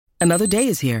Another day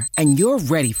is here, and you're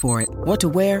ready for it. What to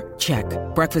wear? Check.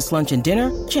 Breakfast, lunch, and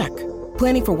dinner? Check.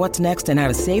 Planning for what's next and how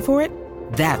to save for it?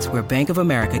 That's where Bank of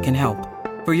America can help.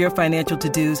 For your financial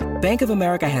to-dos, Bank of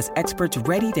America has experts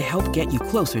ready to help get you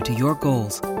closer to your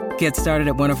goals. Get started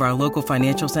at one of our local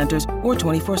financial centers or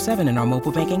 24/7 in our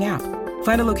mobile banking app.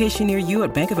 Find a location near you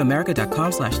at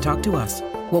bankofamerica.com/talktous.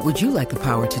 What would you like the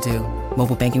power to do?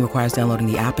 Mobile banking requires downloading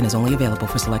the app and is only available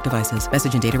for select devices.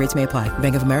 Message and data rates may apply.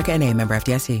 Bank of America N.A., member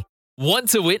FDIC. Want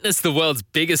to witness the world's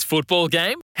biggest football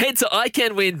game? Head to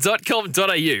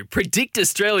iCanWin.com.au, predict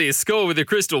Australia's score with a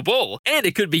crystal ball, and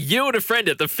it could be you and a friend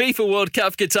at the FIFA World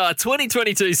Cup Qatar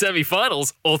 2022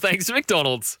 semi-finals, all thanks to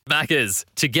McDonald's. Maccas,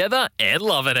 together and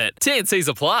loving it. TNCs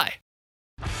apply.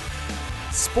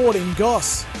 Sporting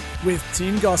Goss with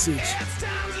Tim Gossage.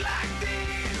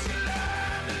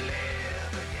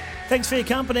 Thanks for your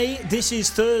company. This is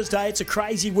Thursday. It's a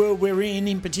crazy world we're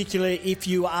in particular if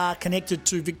you are connected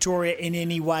to Victoria in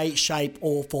any way, shape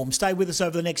or form. Stay with us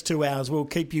over the next 2 hours. We'll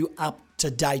keep you up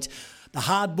to date. The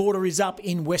hard border is up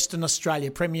in Western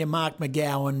Australia. Premier Mark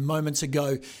McGowan moments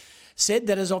ago said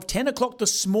that as of 10 o'clock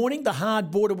this morning, the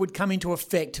hard border would come into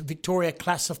effect. Victoria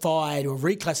classified or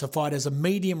reclassified as a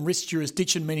medium risk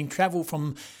jurisdiction, meaning travel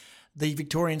from the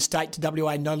Victorian state to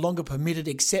WA no longer permitted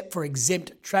except for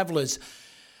exempt travellers.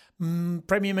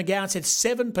 Premier McGowan said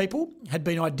 7 people had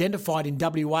been identified in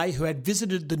WA who had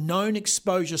visited the known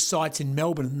exposure sites in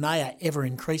Melbourne, and they are ever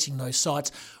increasing, those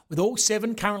sites, with all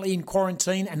 7 currently in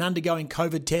quarantine and undergoing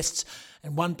COVID tests,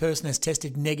 and 1 person has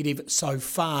tested negative so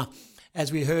far.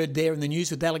 As we heard there in the news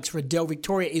with Alex Riddell,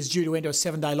 Victoria is due to enter a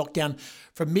 7-day lockdown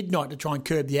from midnight to try and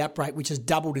curb the outbreak, which has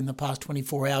doubled in the past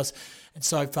 24 hours. And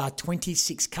so far,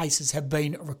 26 cases have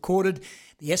been recorded.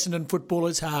 The Essendon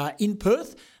footballers are in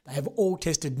Perth. They have all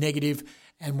tested negative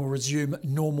and will resume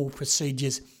normal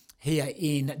procedures here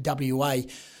in WA.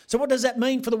 So what does that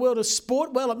mean for the world of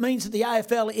sport? Well, it means that the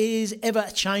AFL is ever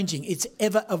changing. It's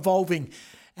ever evolving.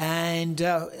 And,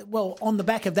 on the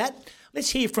back of that,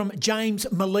 let's hear from James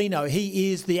Merlino.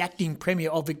 He is the acting Premier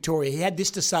of Victoria. He had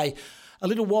this to say a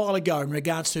little while ago in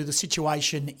regards to the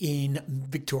situation in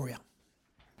Victoria.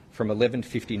 From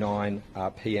 11:59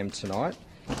 p.m. tonight,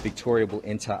 Victoria will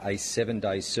enter a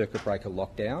 7-day circuit breaker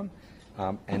lockdown,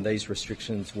 and these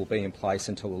restrictions will be in place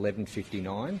until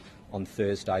 11:59 on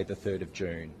Thursday the 3rd of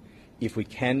June. If we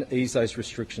can ease those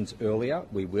restrictions earlier,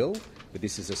 we will, but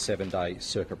this is a 7-day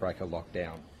circuit breaker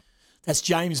lockdown. That's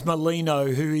James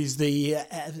Merlino, who is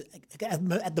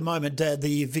at the moment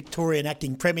the Victorian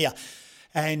acting Premier.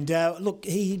 And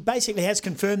he basically has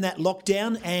confirmed that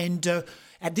lockdown, and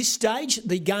at this stage,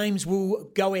 the games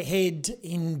will go ahead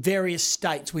in various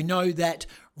states. We know that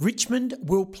Richmond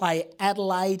will play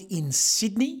Adelaide in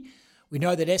Sydney. We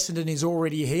know that Essendon is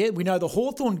already here. We know the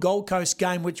Hawthorn Gold Coast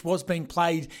game, which was being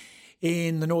played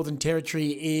in the Northern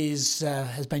Territory,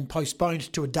 has been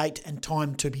postponed to a date and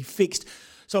time to be fixed.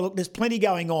 So, look, there's plenty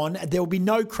going on. There will be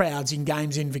no crowds in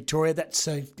games in Victoria. That's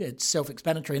it's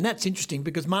self-explanatory. And that's interesting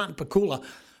because Martin Pakula,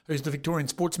 who's the Victorian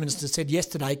Sports Minister, said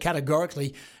yesterday,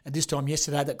 categorically, at this time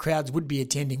yesterday, that crowds would be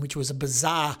attending, which was a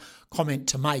bizarre comment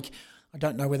to make. I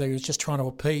don't know whether he was just trying to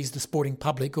appease the sporting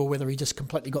public or whether he just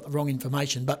completely got the wrong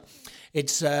information, but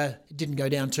it didn't go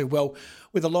down too well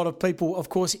with a lot of people, of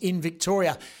course, in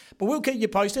Victoria. But we'll keep you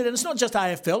posted, and it's not just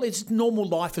AFL, it's normal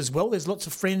life as well. There's lots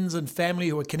of friends and family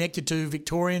who are connected to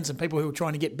Victorians and people who are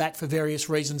trying to get back for various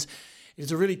reasons.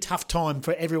 It's a really tough time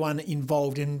for everyone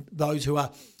involved in those who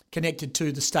are connected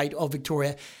to the state of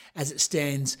Victoria as it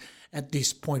stands at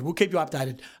this point. We'll keep you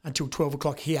updated until 12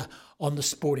 o'clock here on the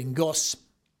Sporting Goss.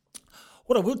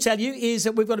 What I will tell you is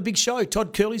that we've got a big show.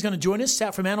 Todd Curley's going to join us,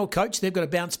 South Fremantle coach. They've got to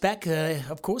bounce back,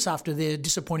 of course, after their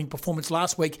disappointing performance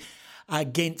last week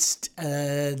against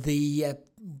the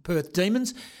Perth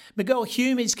Demons. Miguel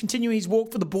Hume is continuing his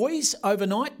walk for the boys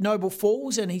overnight, Noble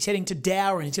Falls, and he's heading to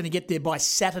Dower, and he's going to get there by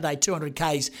Saturday, 200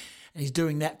 Ks. And he's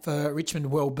doing that for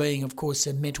Richmond Wellbeing, of course,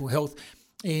 and mental health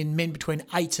in men between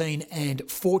 18 and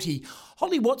 40.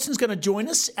 Holly Watson's going to join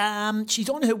us. She's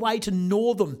on her way to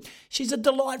Northam. She's a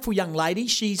delightful young lady.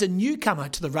 She's a newcomer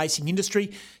to the racing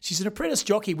industry. She's an apprentice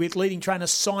jockey with leading trainer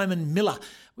Simon Miller.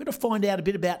 We're going to find out a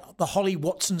bit about the Holly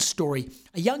Watson story.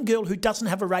 A young girl who doesn't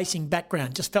have a racing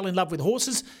background, just fell in love with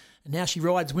horses, and now she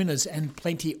rides winners and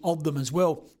plenty of them as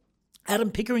well. Adam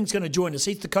Pickering's going to join us.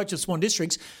 He's the coach of Swan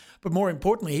Districts, but more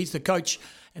importantly, he's the coach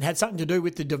and had something to do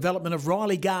with the development of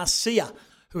Riley Garcia,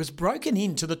 who has broken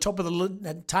into the top of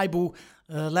the table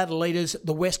ladder leaders,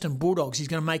 the Western Bulldogs. He's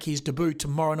going to make his debut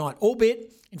tomorrow night,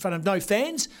 albeit in front of no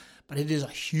fans, but it is a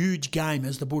huge game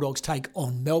as the Bulldogs take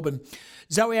on Melbourne.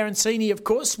 Zoe Arancini, of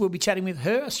course, we'll be chatting with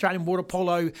her, Australian Water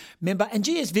Polo member, and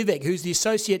GS Vivek, who's the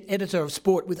Associate Editor of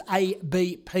Sport with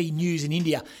ABP News in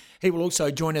India. He will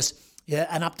also join us,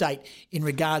 an update in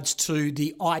regards to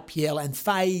the IPL and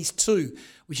Phase 2,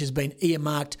 which has been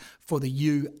earmarked for the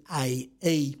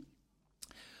UAE.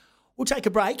 We'll take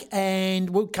a break and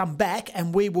we'll come back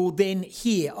and we will then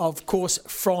hear, of course,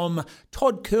 from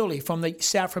Todd Curley from the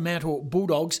South Fremantle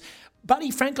Bulldogs.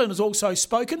 Buddy Franklin has also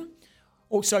spoken.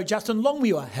 Also, Justin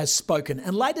Longmuir has spoken.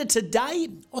 And later today,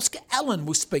 Oscar Allen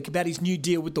will speak about his new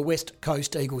deal with the West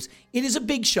Coast Eagles. It is a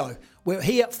big show. We're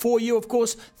here for you, of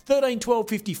course, 13 12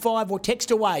 55 or text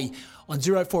away on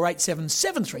 0487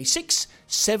 736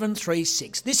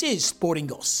 736. This is Sporting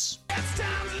Goss.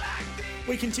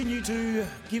 We continue to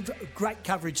give great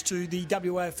coverage to the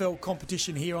WAFL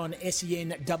competition here on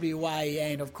SEN WA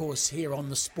and, of course, here on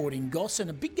the Sporting Goss. And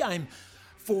a big game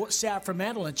for South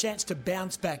Fremantle, a chance to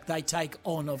bounce back. They take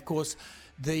on, of course,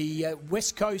 the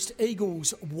West Coast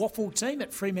Eagles waffle team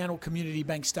at Fremantle Community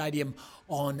Bank Stadium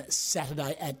on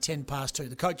Saturday at 2:10.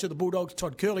 The coach of the Bulldogs,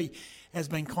 Todd Curley, has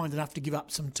been kind enough to give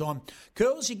up some time.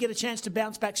 Curls, you get a chance to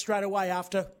bounce back straight away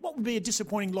after what would be a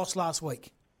disappointing loss last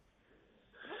week.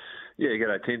 Yeah,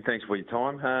 g'day Tim. Thanks for your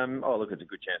time. Look, it's a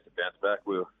good chance to bounce back.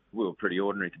 We were pretty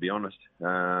ordinary, to be honest,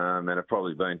 and have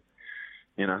probably been,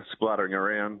 spluttering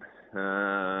around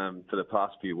for the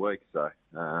past few weeks. So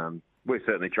we've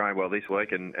certainly trained well this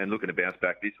week and looking to bounce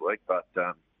back this week. But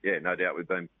no doubt we've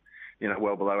been,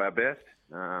 well below our best.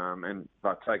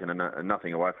 But taking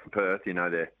nothing away from Perth, there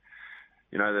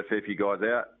are a fair few guys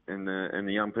out, and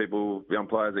the young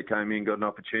players that came in got an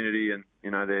opportunity, and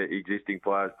their existing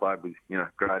players played with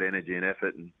great energy and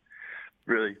effort, and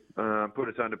really put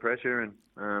us under pressure and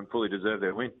fully deserved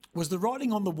their win. Was the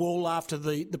writing on the wall after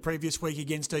the previous week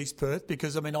against East Perth?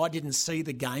 Because I didn't see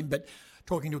the game, but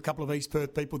talking to a couple of East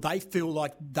Perth people, they feel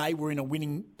like they were in a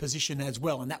winning position as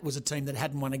well, and that was a team that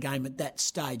hadn't won a game at that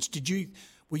stage.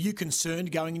 Were you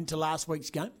concerned going into last week's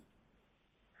game?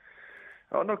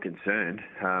 I'm not concerned,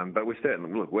 but we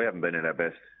haven't been at our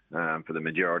best for the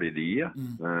majority of the year.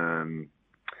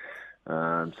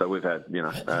 So we've had,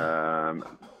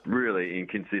 really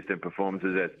inconsistent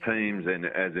performances as teams and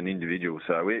as an individual.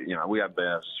 So we have been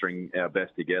able to string our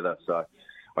best together. So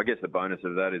I guess the bonus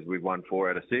of that is we've won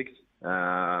 4 out of 6,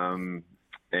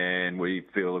 and we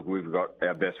feel like we've got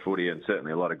our best footy and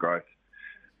certainly a lot of growth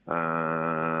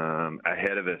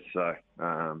ahead of us. So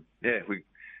we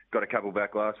got a couple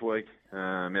back last week.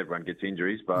 Everyone gets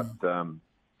injuries, but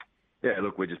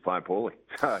we're just playing poorly.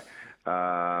 So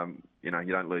you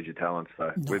don't lose your talent.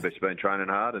 So we've just been training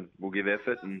hard, and we'll give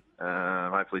effort and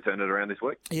hopefully turn it around this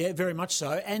week. Yeah, very much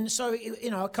so. And so,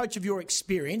 a coach of your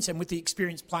experience and with the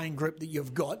experienced playing group that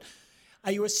you've got,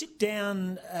 are you a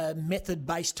sit-down,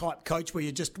 method-based type coach where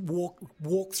you just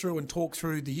walk through and talk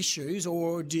through the issues,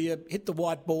 or do you hit the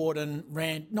whiteboard and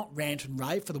not rant and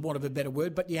rave, for the want of a better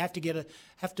word, but you have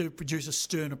to produce a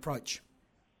stern approach?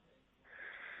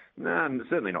 No,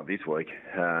 certainly not this week.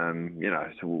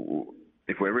 So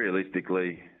if we're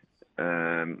realistically,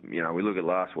 we look at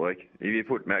last week, if you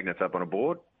put Magnets up on a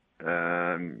board,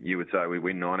 you would say we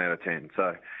win 9 out of 10.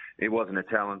 So it wasn't a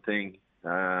talent thing.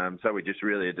 So we just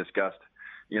really discussed,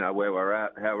 where we're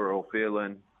at, how we're all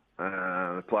feeling.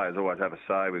 The players always have a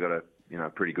say. We've got a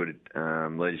pretty good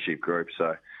leadership group.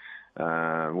 So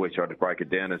we tried to break it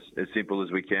down as simple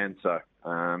as we can. So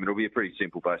it'll be a pretty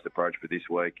simple-based approach for this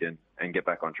week and get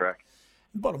back on track.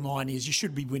 The bottom line is you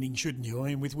should be winning, shouldn't you?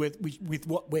 I mean, with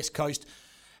what West Coast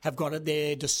have got at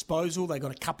their disposal, they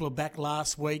got a couple of back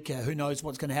last week. Who knows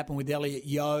what's going to happen with Elliot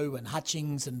Yeo and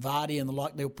Hutchings and Vardy and the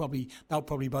like? They'll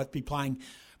probably both be playing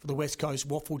for the West Coast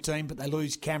waffle team, but they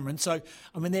lose Cameron. So,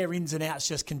 their ins and outs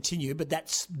just continue, but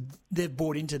they've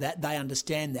bought into that. They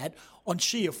understand that. On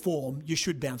sheer form, you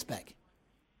should bounce back.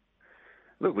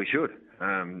 Look, we should.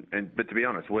 But to be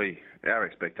honest, our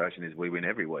expectation is we win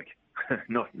every week,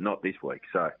 not this week.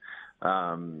 So,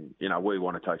 we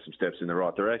want to take some steps in the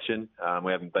right direction.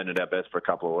 We haven't been at our best for a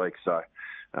couple of weeks. So,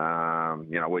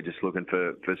 we're just looking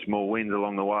for small wins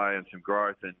along the way and some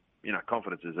growth. And,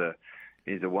 confidence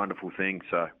is a wonderful thing.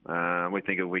 So, we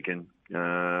think if we can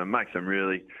make some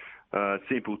really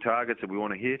simple targets that we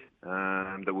want to hit,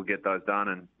 that we'll get those done.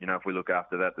 And, if we look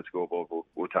after that, the scoreboard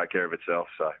will take care of itself.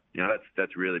 So,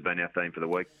 that's really been our theme for the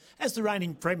week. As the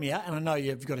reigning premier, and I know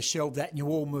you've got to shelve that and you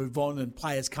all move on and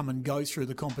players come and go through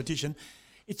the competition,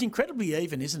 it's incredibly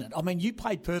even, isn't it? You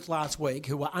played Perth last week,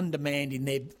 who were undermanned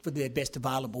for their best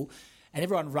available, and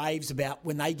everyone raves about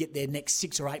when they get their next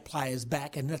 6 or 8 players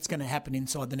back, and that's going to happen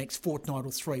inside the next fortnight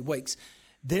or 3 weeks.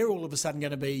 They're all of a sudden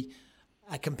going to be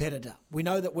a competitor. We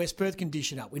know that West Perth can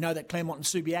dish it up. We know that Claremont and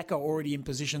Subiaco are already in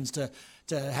positions to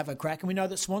have a crack, and we know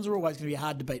that Swans are always going to be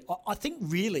hard to beat. I think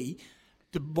really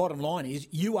the bottom line is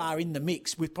you are in the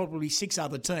mix with probably 6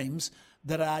 other teams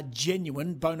that are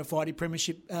genuine, bona fide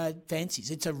premiership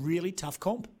fancies. It's a really tough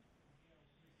comp.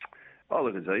 Oh,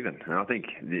 look, it's even. And I think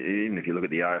even if you look at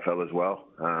the AFL as well,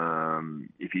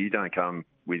 if you don't come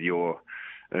with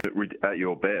at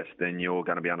your best, then you're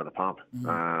going to be under the pump.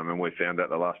 And we've found that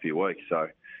the last few weeks. So,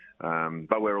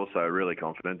 but we're also really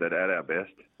confident that at our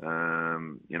best,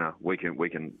 we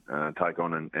can take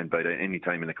on and beat any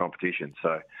team in the competition.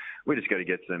 So we just got to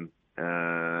get some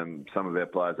of our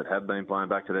players that have been playing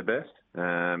back to their best,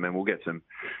 and we'll get some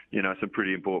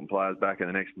pretty important players back in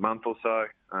the next month or so.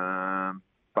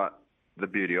 But the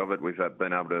beauty of it, we've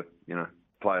been able to,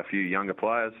 play a few younger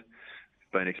players,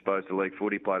 been exposed to league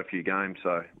footy, played a few games.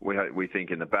 So we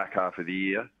think in the back half of the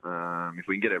year, if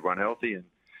we can get everyone healthy and,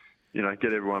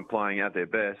 get everyone playing at their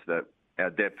best, that our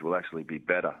depth will actually be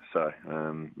better. So,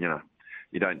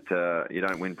 you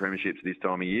don't win premierships this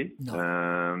time of year.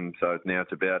 No. So now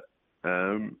it's about,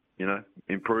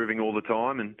 improving all the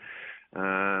time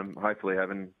and hopefully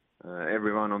having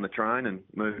everyone on the train and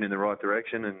moving in the right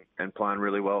direction and playing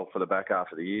really well for the back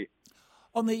half of the year.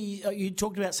 On the, you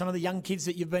talked about some of the young kids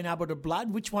that you've been able to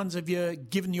blood. Which ones have you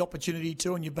given the opportunity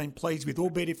to and you've been pleased with,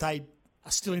 albeit if they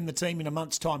are still in the team in a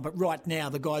month's time? But right now,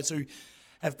 the guys who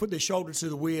have put their shoulder to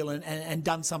the wheel and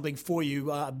done something for you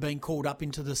are being called up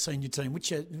into the senior team,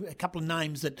 which are a couple of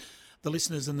names that the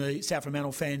listeners and the South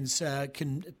Fremantle fans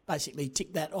can basically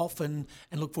tick that off and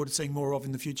look forward to seeing more of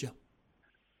in the future.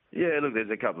 Yeah, look, there's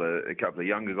a couple of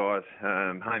younger guys.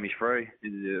 Hamish Free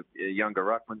is a younger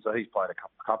ruckman, so he's played a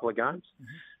couple of games.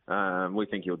 Mm-hmm. We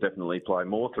think he'll definitely play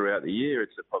more throughout the year.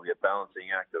 It's probably a balancing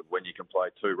act of when you can play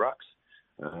 2 rucks.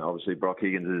 Obviously, Brock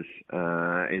Higgins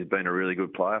has been a really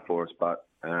good player for us, but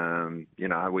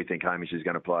we think Hamish is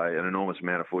going to play an enormous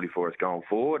amount of footy for us going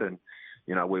forward, and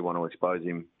we want to expose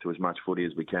him to as much footy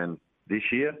as we can this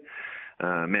year.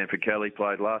 Manfred Kelly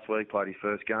played last week, played his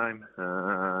first game,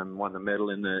 won the medal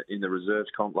in the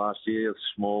reserves comp last year.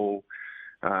 Small,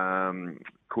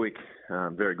 quick,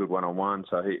 very good one-on-one.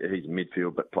 So he's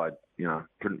midfield, but played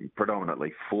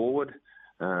predominantly forward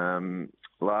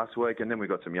last week. And then we've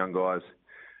got some young guys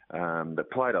that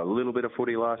played a little bit of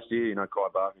footy last year. Kai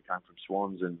Barker came from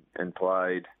Swans and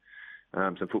played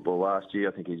some football last year.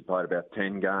 I think he's played about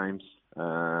 10 games.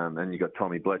 And you got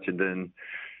Tommy Bletchenden,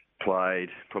 played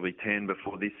probably 10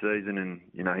 before this season, and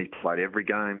he's played every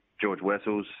game. George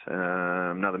Wessels,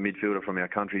 another midfielder from our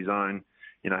country zone,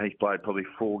 he's played probably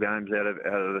 4 games out of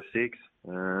the 6.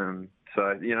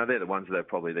 So they're the ones that are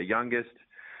probably the youngest.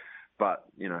 But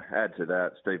add to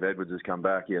that, Steve Edwards has come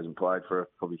back. He hasn't played for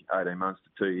probably 18 months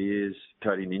to 2 years.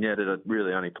 Cody Ninette had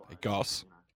really only played Goss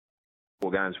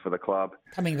 4 games for the club.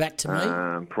 Coming back to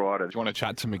me. Prior to, do you want to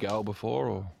chat to Miguel before,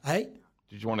 or hey?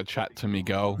 Did you want to chat to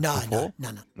Miguel before?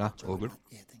 No. No, all good.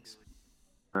 Yeah, thanks.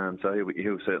 So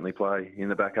he'll certainly play in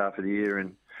the back half of the year,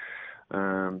 and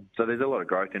so there's a lot of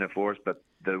growth in it for us. But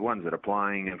the ones that are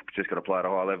playing have just got to play at a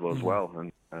high level as well.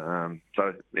 And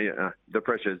so the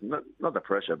pressure is not the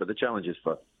pressure, but the challenge is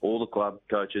for all the club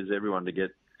coaches, everyone to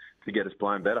get us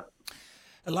playing better.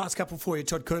 The last couple for you,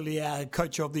 Todd Curley,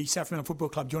 coach of the South Fremantle Football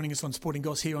Club, joining us on Sporting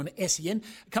Goss here on SEN.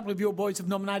 A couple of your boys have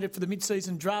nominated for the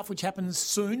mid-season draft, which happens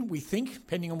soon, we think,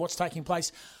 depending on what's taking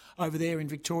place over there in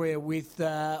Victoria with,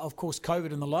 of course,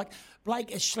 COVID and the like. Blake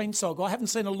Schlensog, I haven't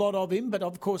seen a lot of him, but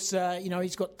of course,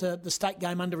 he's got the state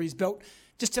game under his belt.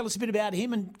 Just tell us a bit about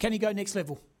him, and can he go next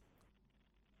level?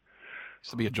 Used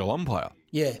to be a Geelong player.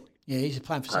 Yeah, he's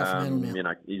playing for South Fremantle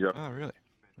now. Oh, really?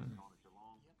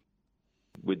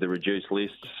 With the reduced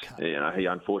lists, he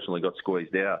unfortunately got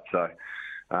squeezed out. So,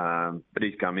 but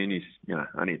he's come in. He's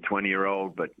only a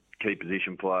 20-year-old, but key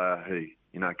position player who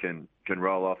can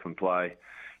roll off and play,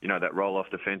 that roll off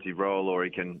defensive role, or he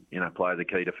can play as a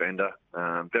key defender.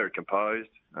 Very composed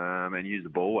and use the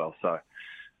ball well. So,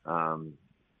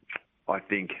 I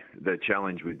think the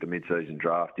challenge with the mid-season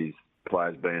draft is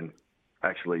players being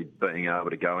able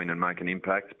to go in and make an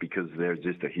impact, because there's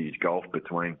just a huge gulf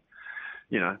between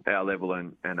our level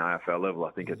and AFL level.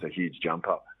 I think it's a huge jump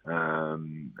up.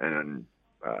 And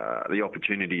the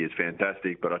opportunity is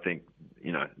fantastic, but I think,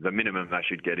 the minimum they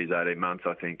should get is 18 months,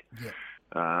 I think.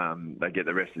 Yeah. They get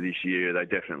the rest of this year. They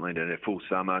definitely need a full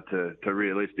summer to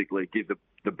realistically give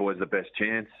the boys the best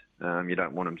chance. You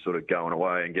don't want them sort of going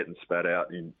away and getting spat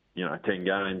out in, 10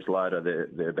 games later,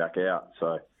 they're back out.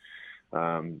 So,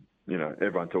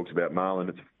 everyone talks about Marlon.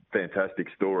 It's a fantastic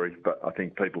story, but I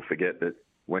think people forget that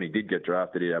when he did get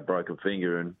drafted, he had a broken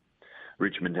finger, and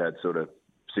Richmond had sort of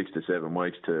 6 to 7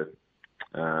 weeks to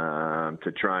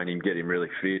to train him, get him really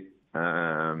fit,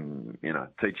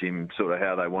 teach him sort of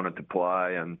how they wanted to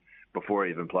play and before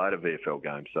he even played a VFL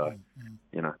game. So,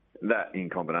 that in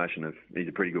combination of he's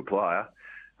a pretty good player,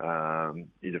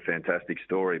 is a fantastic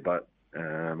story. But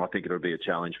I think it'll be a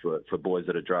challenge for boys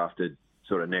that are drafted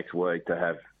sort of next week to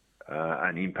have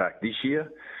an impact this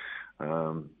year.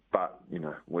 But,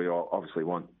 we obviously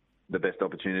want the best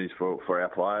opportunities for our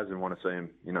players and want to see them,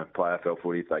 play AFL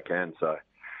footy if they can. So,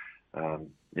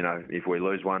 if we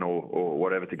lose one or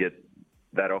whatever to get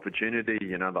that opportunity,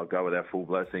 they'll go with our full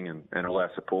blessing and all our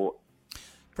support.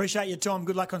 Appreciate your time.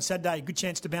 Good luck on Saturday. Good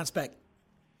chance to bounce back.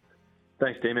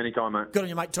 Thanks, Tim. Anytime, mate. Good on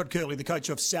you, mate. Todd Curley, the coach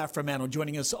of South Fremantle,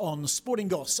 joining us on Sporting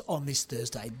Goss on this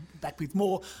Thursday. Back with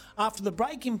more after the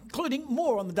break, including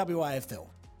more on the WAFL.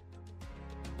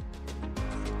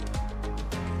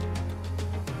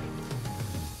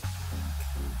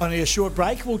 Only a short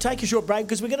break. We'll take a short break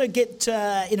because we're going to get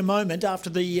in a moment after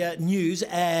the news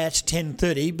at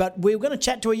 10:30. But we're going to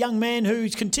chat to a young man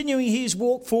who's continuing his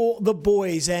walk for the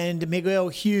boys. And Miguel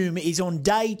Hume is on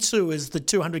day 2 as the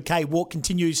 200k walk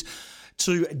continues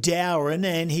to Dowran,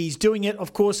 and he's doing it,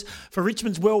 of course, for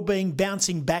Richmond's Wellbeing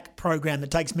Bouncing Back program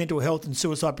that takes mental health and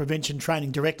suicide prevention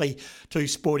training directly to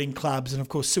sporting clubs. And, of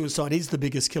course, suicide is the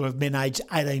biggest killer of men aged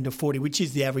 18 to 40, which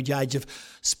is the average age of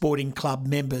sporting club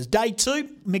members. Day 2,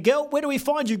 Miguel, where do we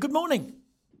find you? Good morning.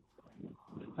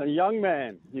 A young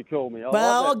man, you call me.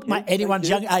 Mate,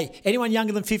 anyone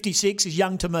younger than 56 is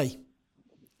young to me.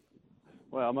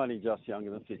 Well, I'm only just younger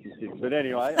than 56. But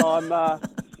anyway,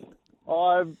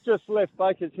 I've just left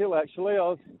Bakers Hill, actually. I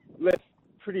was left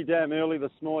pretty damn early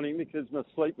this morning because my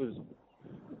sleep was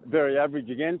very average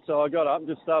again. So I got up and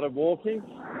just started walking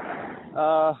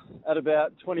at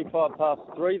about 25 past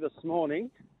 3 this morning,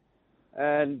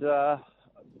 and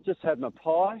just had my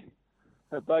pie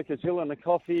at Bakers Hill and a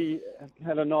coffee,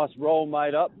 had a nice roll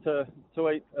made up to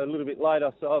eat a little bit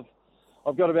later. So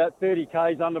I've got about 30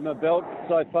 Ks under my belt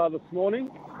so far this morning.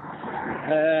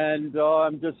 And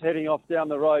I'm just heading off down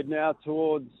the road now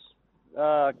towards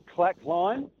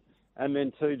Clackline and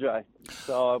then 2J.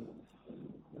 So I'll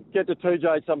get to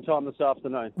 2J sometime this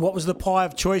afternoon. What was the pie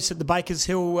of choice at the Bakers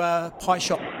Hill pie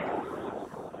shop?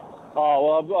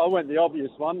 Oh, well, I went the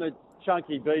obvious one, the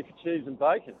chunky beef, cheese and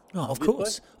bacon. Oh, of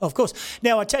course.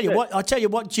 Now, I tell you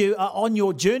what, you are on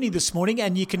your journey this morning,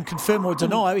 and you can confirm or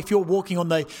deny if you're walking on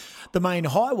the main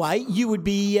highway, you would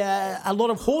be a lot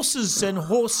of horses and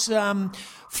horse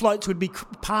floats would be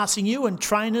passing you, and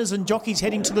trainers and jockeys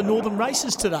heading to the Northern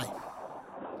races today.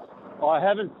 I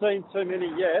haven't seen too many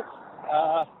yet.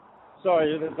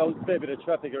 Sorry, there's a fair bit of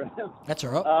traffic around. That's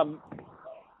all right.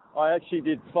 I actually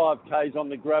did 5 Ks on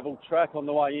the gravel track on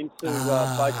the way into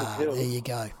Bakers Hill. There you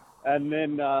go. And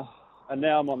then, and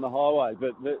now I'm on the highway.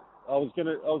 But I was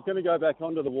gonna go back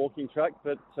onto the walking track,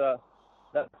 but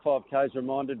that 5 Ks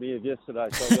reminded me of yesterday,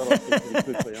 so I got off it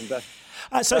pretty quickly. I'm back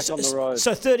on the road.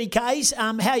 So 30 Ks.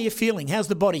 How are you feeling? How's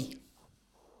the body?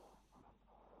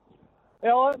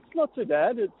 Yeah, it's not too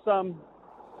bad. It's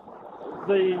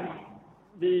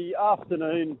the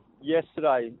afternoon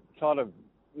yesterday kind of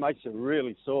makes you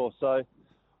really sore. So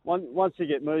once you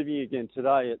get moving again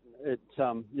today,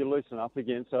 you loosen up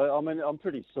again. So I mean, I'm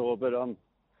pretty sore, but I'm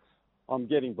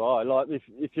getting by. Like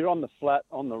if you're on the flat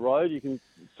on the road, you can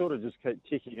sort of just keep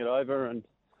ticking it over, and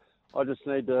I just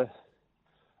need to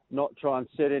not try and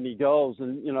set any goals,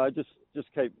 and just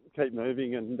keep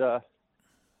moving and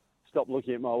stop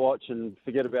looking at my watch and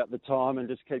forget about the time and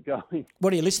just keep going.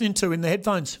 What are you listening to in the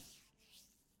headphones?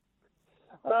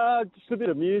 Just a bit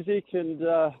of music, and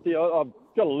I've got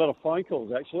a lot of phone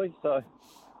calls actually. So,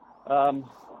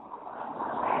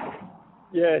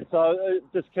 so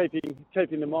just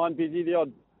keeping the mind busy. The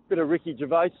odd bit of Ricky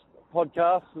Gervais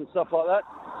podcasts and stuff like that.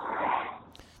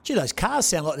 Gee, those cars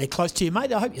sound like they're close to you,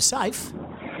 mate. I hope you're safe.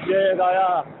 Yeah, they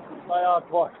are. They are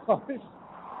quite close.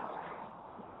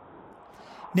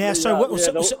 Now, so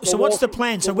what's the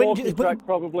plan? So when track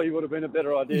probably would have been a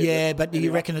better idea. Yeah, but anyway.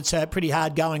 You reckon it's pretty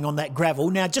hard going on that gravel.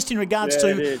 Now, just in regards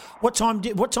to what time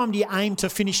do you aim to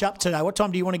finish up today? What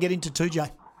time do you want to get into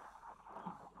 2J?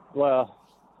 Well,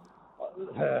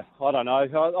 I don't know.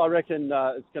 I reckon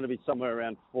it's going to be somewhere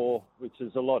around 4, which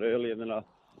is a lot earlier than I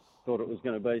thought it was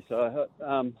going to be. So,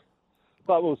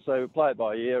 but we'll see. We'll play it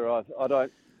by ear. I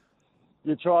don't.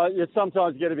 You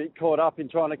sometimes get a bit caught up in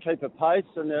trying to keep a pace,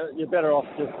 and you're better off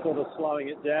just sort of slowing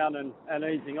it down and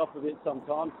easing off a bit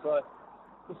sometimes. So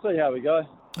we'll see how we go.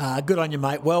 Good on you,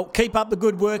 mate. Well, keep up the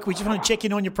good work. We just want to check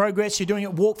in on your progress. You're doing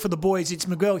it Walk for the Boys. It's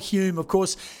Miguel Hume, of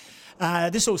course.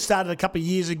 This all started a couple of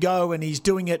years ago, and he's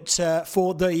doing it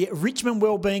for the Richmond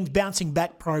Wellbeing Bouncing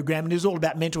Back program, and it's all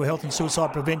about mental health and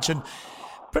suicide prevention.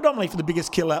 predominantly for the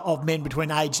biggest killer of men between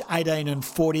age 18 and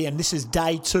 40, and this is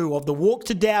day 2 of the Walk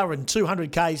to Dowran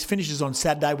 200Ks. Finishes on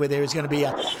Saturday, where there is going to be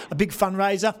a big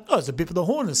fundraiser. Oh, there's a bip of the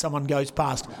horn as someone goes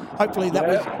past. Hopefully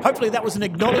that was an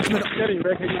acknowledgement. Getting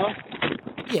recognised.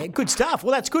 Yeah, good stuff.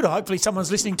 Well, that's good. Hopefully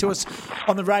someone's listening to us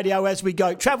on the radio as we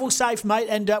go. Travel safe, mate,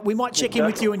 and we might check in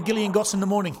with you and Gillian Goss in the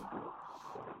morning.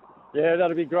 Yeah,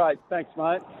 that'll be great. Thanks,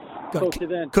 mate. Talk to you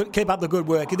then. Keep up the good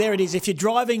work. There it is. If you're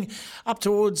driving up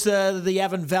towards the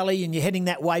Avon Valley and you're heading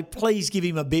that way, please give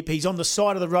him a bip. He's on the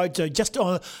side of the road, so just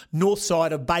on the north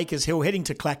side of Bakers Hill, heading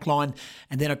to Clackline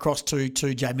and then across to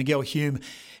 2J. Miguel Hume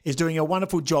is doing a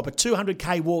wonderful job. A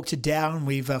 200k walk to Down.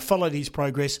 We've followed his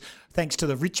progress thanks to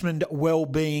the Richmond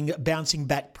Wellbeing Bouncing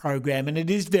Back program, and it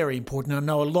is very important. I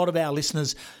know a lot of our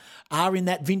listeners are in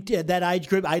that age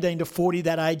group, 18 to 40,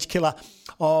 that age killer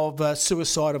of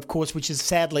suicide, of course, which is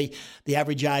sadly the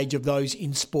average age of those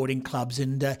in sporting clubs.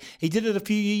 And he did it a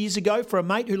few years ago for a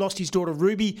mate who lost his daughter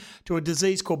Ruby to a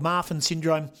disease called Marfan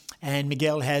syndrome. And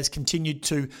Miguel has continued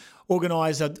to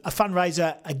organise a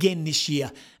fundraiser again this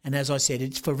year. And as I said,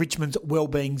 it's for Richmond's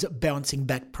Wellbeing's Bouncing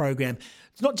Back program.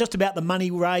 It's not just about the money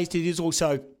raised, it is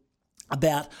also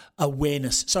about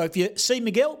awareness. So if you see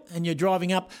Miguel and you're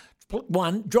driving up,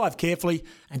 1, drive carefully,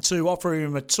 and 2, offer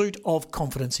him a toot of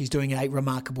confidence. He's doing a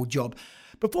remarkable job.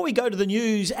 Before we go to the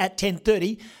news at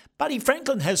 10:30, Buddy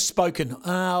Franklin has spoken,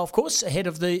 of course, ahead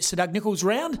of the Sir Doug Nicholls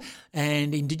round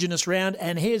and Indigenous round.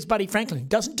 And here's Buddy Franklin. He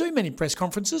doesn't do many press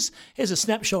conferences. Here's a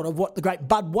snapshot of what the great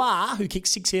Bud Wah, who kicked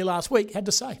 6 here last week, had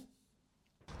to say.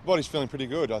 Body's feeling pretty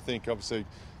good. I think, obviously,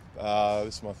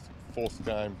 this is my 4th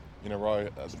game in a row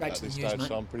at this stage,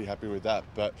 so I'm pretty happy with that.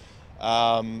 But,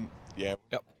 yeah.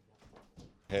 Yep.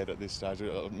 Head at this stage.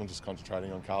 I'm just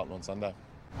concentrating on Carlton on Sunday.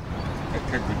 How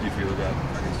good do you feel about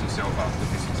yourself after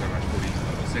missing so much footy?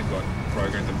 It seems like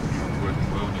programs are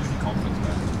working well and you're confident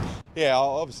about it. Yeah,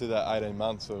 obviously that 18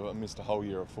 months, I missed a whole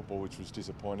year of football, which was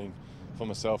disappointing for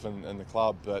myself and the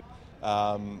club. But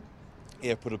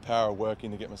yeah, put a power of work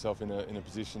in to get myself in a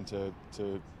position to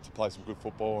play some good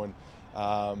football. And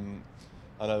I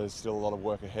know there's still a lot of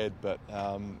work ahead, but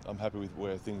I'm happy with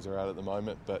where things are at the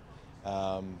moment. But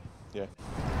yeah.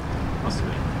 Must have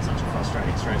been such a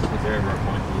frustrating stretch. Was there ever a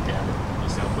point you doubted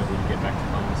yourself whether you get back to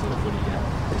playing the sort of footy you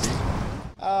have this season?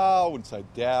 I wouldn't say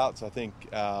doubts. I think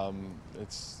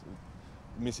it's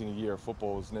missing a year of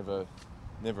football is never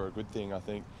a good thing. I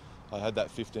think I had that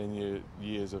 15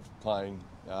 years of playing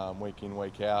week in,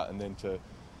 week out, and then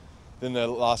the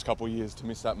last couple of years to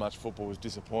miss that much football was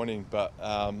disappointing. But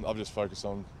I've just focused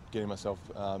on getting myself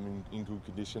in good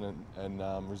condition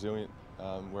and resilient,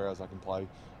 whereas I can play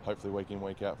hopefully week in,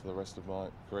 week out for the rest of my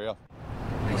career.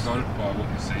 Excited by what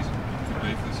this season could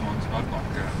be for the Swans, Bud?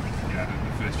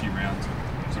 The first few rounds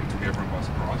sort of took everyone by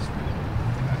surprise.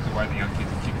 The way the young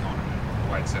kids have kicked on and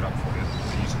the way it's set up for you,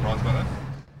 are you surprised by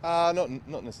that?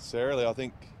 Not necessarily. I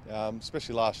think,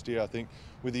 especially last year, I think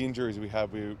with the injuries we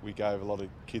have, we gave a lot of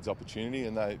kids opportunity,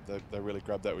 and they really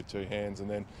grabbed that with 2 hands, and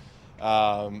then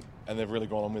and they've really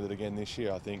gone on with it again this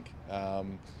year. I think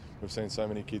we've seen so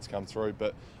many kids come through,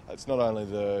 but it's not only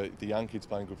the young kids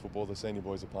playing good football. The senior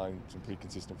boys are playing some pretty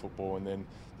consistent football, and then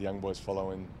the young boys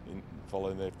follow in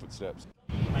their footsteps.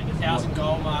 Mate, the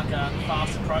 1,000-goal marker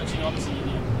fast approaching. Obviously,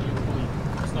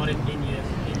 it's not in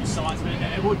your sights, but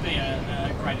it would be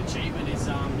a great achievement.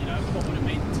 What would it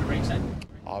mean to reach that?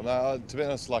 Oh no, to be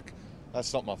honest,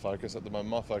 that's not my focus at the moment.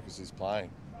 My focus is playing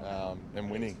and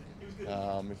winning.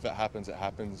 If it happens, it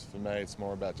happens. For me, it's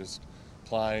more about just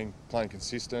playing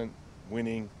consistent,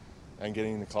 winning, and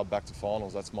getting the club back to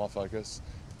finals. That's my focus.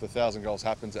 If the 1,000 goals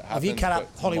happens, it happens. Have you cut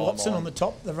up Holly Watson on the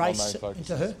top, the race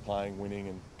into her? Playing, winning,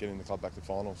 and getting the club back to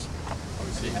finals.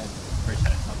 Obviously, you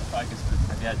appreciate it's not the focus, but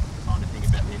have you had time to think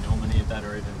about the enormity of that,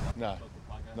 or even? No,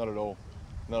 not at all.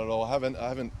 Not at all. I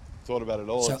haven't thought about it at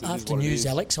all. So after news,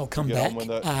 Alex, I'll come back.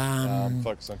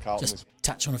 Focus on Carlton. Just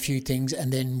touch on a few things,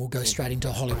 and then we'll go straight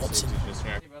into Holly Watson.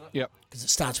 Yep. Because it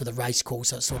starts with a race call,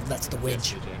 so that's the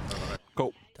wedge.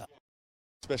 Cool.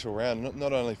 Special round,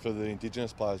 not only for the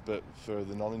Indigenous players, but for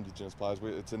the non-Indigenous players.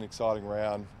 It's an exciting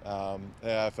round. The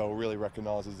AFL really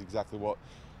recognises exactly what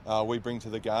we bring to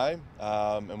the game,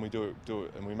 and we do it,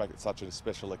 and we make it such a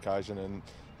special occasion,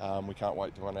 and we can't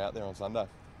wait to run out there on Sunday.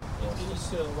 You're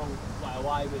still a long way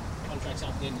away with contracts up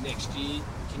at the end of next year.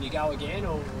 Can you go again,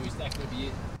 or is that going to be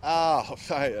it?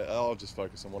 I'll just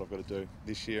focus on what I've got to do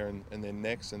this year and then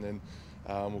next, and then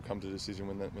we'll come to a decision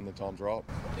when the time's right.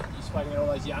 You've spoken to all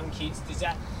those young kids. Does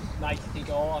that make you think,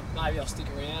 oh, maybe I'll stick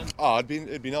around? Oh,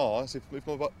 it'd be nice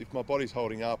if my body's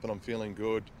holding up and I'm feeling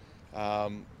good.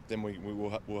 Then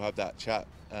we'll have that chat.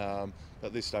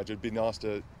 At this stage, it'd be nice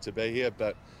to be here,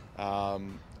 but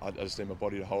I just need my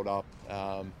body to hold up.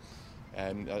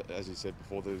 And as you said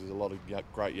before, there's a lot of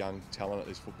great young talent at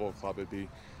this football club. It'd be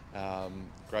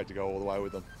great to go all the way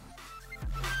with them.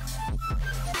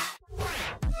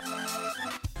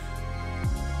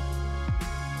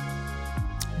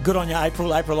 Good on you,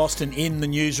 April. April Austin in the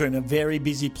newsroom, a very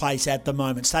busy place at the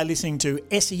moment. Stay listening to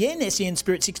SEN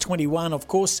Spirit 621, of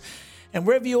course, and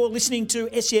wherever you're listening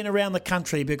to SEN around the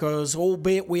country, because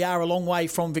albeit we are a long way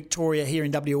from Victoria here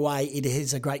in WA, it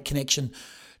is a great connection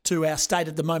to our state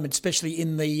at the moment, especially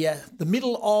in the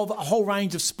middle of a whole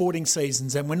range of sporting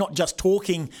seasons. And we're not just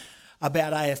talking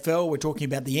about AFL, we're talking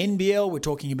about the NBL, we're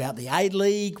talking about the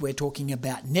A-League, we're talking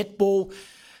about netball.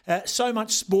 So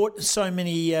much sport, so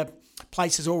many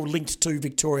places all linked to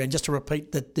Victoria. And just to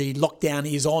repeat that the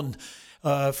lockdown is on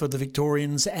for the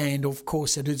Victorians, and of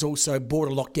course it is also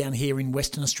border lockdown here in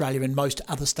Western Australia and most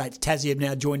other states. Tassie have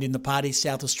now joined in the party,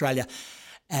 South Australia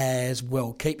as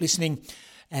well. Keep listening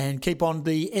and keep on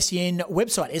the SEN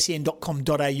website,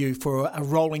 sen.com.au, for a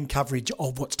rolling coverage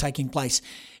of what's taking place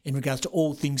in regards to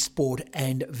all things sport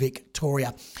and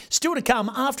Victoria. Still to come,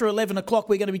 after 11 o'clock,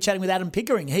 we're going to be chatting with Adam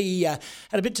Pickering. He had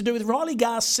a bit to do with Riley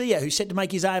Garcia, who's set to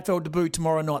make his AFL debut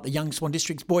tomorrow night, the young Swan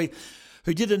Districts boy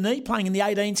who did a knee playing in the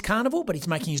 18s Carnival, but he's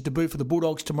making his debut for the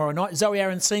Bulldogs tomorrow night. Zoe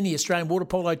Arancini, Australian water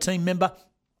polo team member,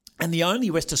 and the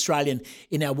only West Australian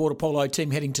in our water polo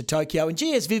team heading to Tokyo. And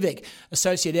G.S. Vivek,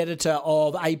 Associate Editor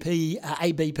of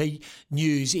ABP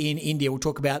News in India. We'll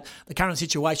talk about the current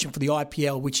situation for the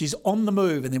IPL, which is on the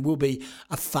move, and there will be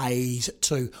a phase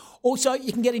 2. Also,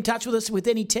 you can get in touch with us with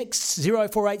any texts,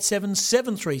 0487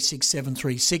 736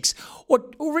 736, or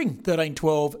ring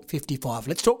 1312 55.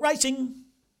 Let's talk racing.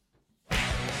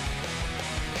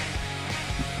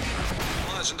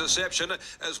 And deception,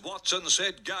 as Watson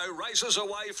said, go. Races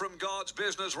away from God's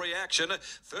business. Reaction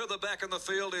further back in the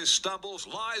field is Stumbles.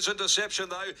 Lies and Deception,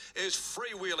 though, is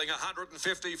freewheeling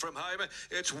 150 from home.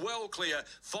 It's well clear.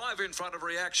 5 in front of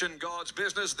Reaction, God's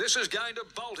business. This is going to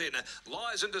bolt in.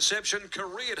 Lies and Deception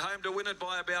careered home to win it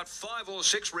by about 5 or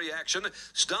 6. Reaction.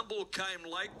 Stumble came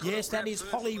late. Yes, that is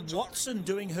Holly Watson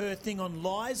doing her thing on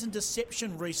Lies and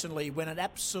Deception recently when it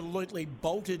absolutely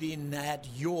bolted in at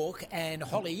York, and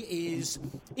Holly is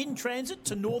in transit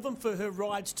to Northam for her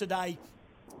rides today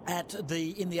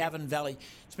in the Avon Valley.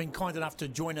 It's been kind enough to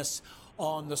join us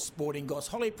on the Sporting Goss.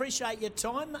 Holly, appreciate your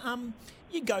time.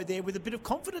 You go there with a bit of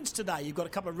confidence today. You've got a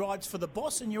couple of rides for the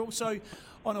boss, and you're also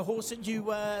on a horse that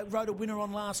you rode a winner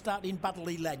on last start in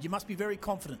Butterley Lad. You must be very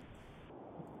confident.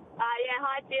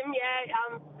 Hi Tim.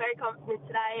 I'm very confident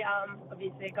today.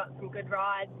 Obviously got some good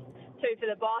rides, 2 for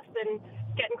the boss, and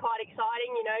it's getting quite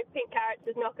exciting. You know, Pink Carrots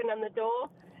is knocking on the door.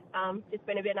 Just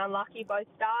been a bit unlucky both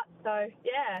starts, so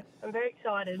yeah, I'm very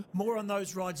excited. More on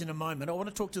those rides in a moment. I want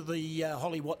to talk to the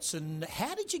Holly Watson.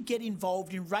 How did you get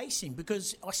involved in racing?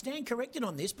 Because I stand corrected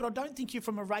on this, but I don't think you're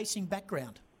from a racing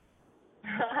background.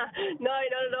 No,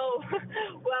 not at all.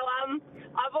 Well,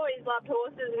 I've always loved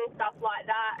horses and stuff like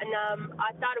that, and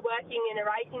I started working in a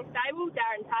racing stable.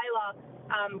 Darren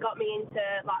Taylor got me into,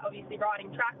 obviously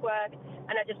riding track work,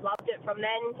 and I just loved it from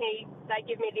then. They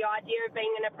give me the idea of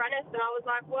being an apprentice, and I was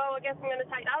like, well, I guess I'm going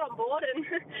to take that on board, and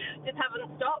just haven't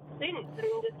stopped since, and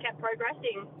just kept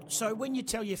progressing. So when you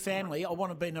tell your family, I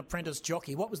want to be an apprentice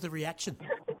jockey, what was the reaction?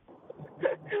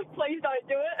 Please don't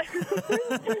do it.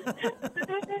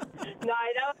 No,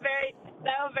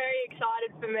 they were very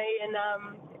excited for me, and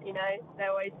they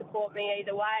always support me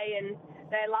either way, and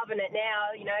they're loving it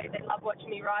now. You know, they love watching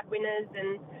me ride winners,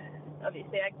 and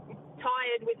obviously I'm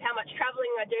tired with how much travelling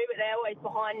I do, but they're always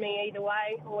behind me either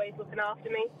way, always looking after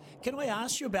me. Can I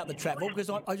ask you about the travel? Because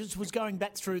I just was going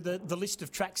back through the list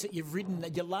of tracks that you've ridden.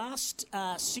 Your last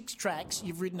 6 tracks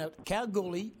you've ridden at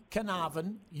Kalgoorlie,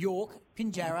 Carnarvon, York,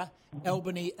 Pinjarra,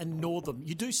 Albany and Northam.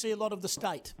 You do see a lot of the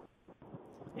state.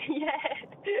 Yeah,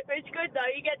 it's good though.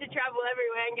 You get to travel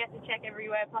everywhere and get to check every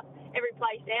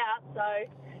place out,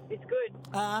 so it's good.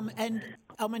 And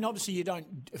I mean, obviously you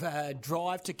don't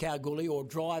drive to Kalgoorlie or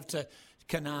drive to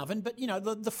Carnarvon, but you know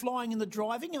the flying and the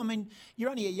driving. I mean, you're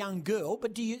only a young girl,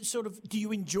 but do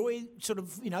you enjoy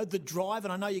the drive?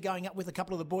 And I know you're going up with a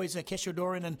couple of the boys, Kesha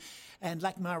Doran and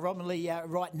Lakmar Romilly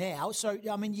right now. So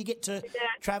I mean, you get to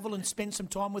travel and spend some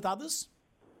time with others.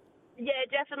 Yeah,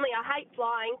 definitely. I hate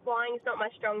flying. Flying's not my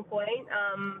strong point.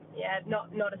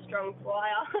 Not a strong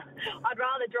flyer. I'd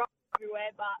rather drive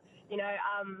everywhere, but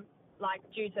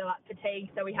due to fatigue,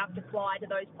 so we have to fly to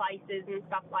those places and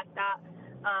stuff like that.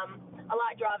 I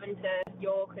like driving to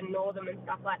York and Northam and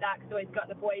stuff like that because I always got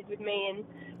the boys with me and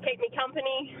keep me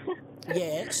company.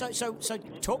 Yeah, so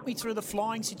talk me through the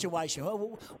flying situation.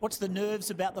 What's the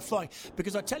nerves about the flying?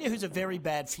 Because I tell you who's a very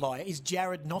bad flyer is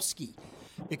Jared Noski.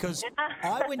 because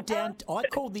I went down. I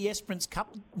called the Esperance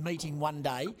Cup meeting one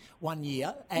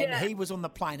year, and he was on the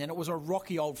plane, and it was a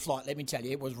rocky old flight. Let me tell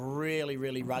you, it was really,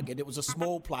 really rugged. It was a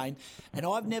small plane, and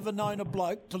I've never known a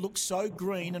bloke to look so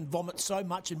green and vomit so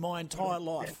much in my entire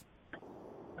life.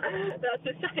 That's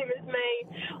the same as me.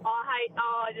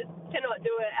 I just cannot do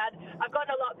it. I've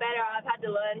gotten a lot better. I've had to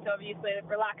learn to obviously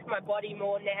relax my body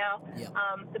more now. Yep.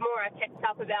 The more I text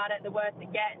up about it, the worse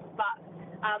it gets. But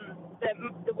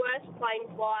the worst plane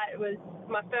flight was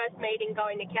my first meeting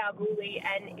going to Kalgoorlie,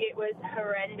 and it was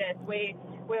horrendous. We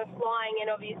were flying, and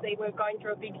obviously we were going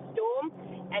through a big storm,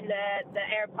 and the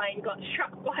airplane got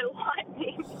struck by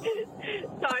lightning.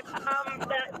 So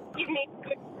that gave me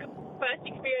good first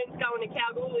experience going to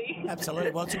Kalgoorlie.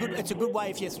 Absolutely. Well, it's a good way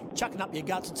if you're chucking up your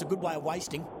guts. It's a good way of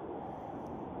wasting.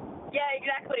 Yeah,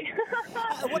 exactly.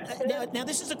 Now,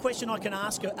 this is a question I can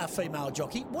ask a female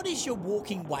jockey. What is your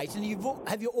walking weight, and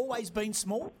have you always been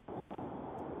small?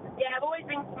 Yeah, I've always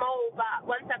been small, but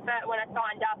when I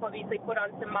signed up, obviously put on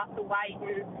some muscle weight,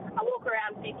 and I walk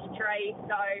around 53.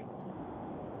 So,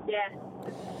 yeah,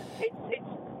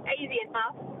 it's easy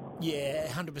enough. Yeah,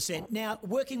 100%. Now,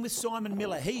 working with Simon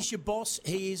Miller, he's your boss.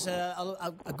 He's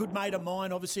a good mate of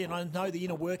mine, obviously, and I know the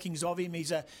inner workings of him. He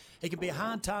can be a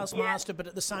hard taskmaster, but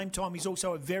at the same time, he's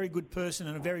also a very good person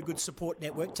and a very good support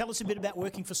network. Tell us a bit about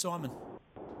working for Simon.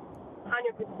 100%.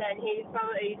 He's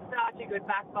such a good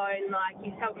backbone. Like,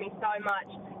 he's helped me so much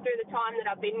through the time that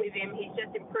I've been with him. He's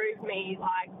just improved me.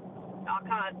 Like, I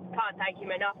can't thank him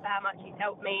enough for how much he's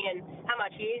helped me and how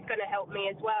much he is going to help me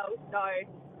as well. So,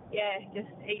 yeah,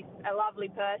 he's a lovely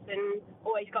person,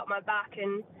 always got my back,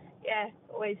 and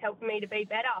always helped me to be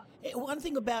better. One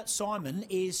thing about Simon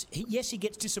is, he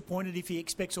gets disappointed if he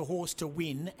expects a horse to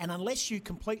win, and unless you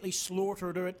completely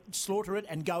slaughter it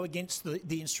and go against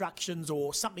the instructions,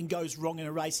 or something goes wrong in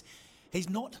a race, he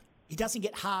doesn't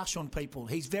get harsh on people.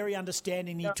 He's very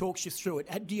understanding. He talks you through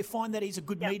it. Do you find that he's a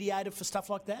good mediator for stuff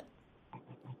like that?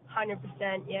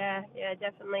 100%. Yeah,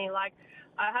 definitely. Like,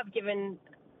 I have given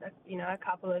a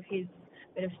couple of his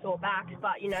bit of sore backs,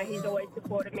 but he's always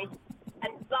supported me,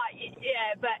 and but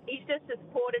he's just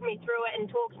supported me through it and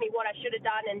talked to me what I should have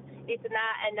done and this and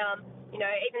that, and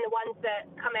even the ones that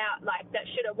come out like that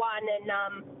should have won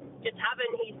and just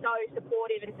haven't, he's so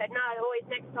supportive and said, no, always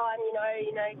next time,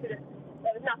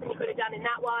 there was nothing you could have done in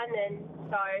that one, and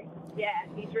so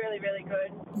he's really, really good.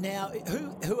 Now,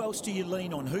 who else do you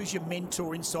lean on? Who's your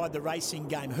mentor inside the racing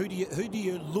game? Who do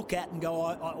you look at and go,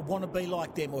 I want to be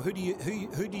like them? Or who do you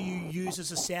use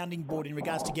as a sounding board in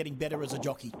regards to getting better as a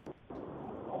jockey?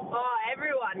 Oh,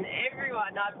 everyone.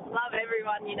 I love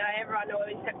everyone. Everyone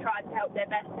always tries to help their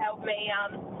best to help me.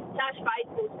 Tash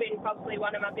Faithful's been probably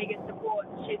one of my biggest supports.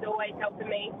 She's always helping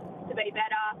me to be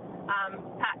better.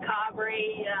 Pat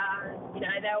Carberry,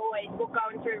 they're always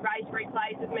going through race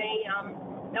replays with me.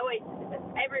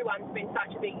 Everyone's been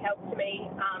such a big help to me,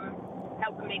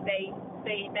 helping me be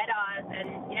better. And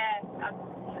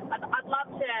I'd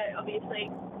love to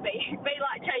obviously be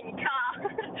like Jamie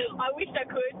Carr. I wish I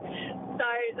could. So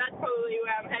that's probably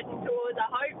where I'm heading towards, I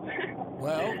hope.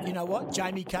 Well, you know what?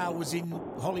 Jamie Carr was in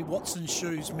Holly Watson's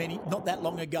shoes not that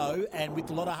long ago, and with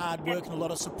a lot of hard work and a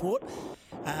lot of support,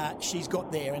 she's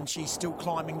got there, and she's still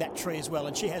climbing that tree as well.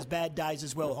 And she has bad days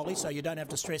as well, Holly, so you don't have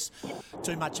to stress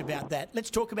too much about that.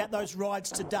 Let's talk about those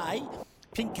rides today.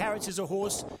 Pink Carrots is a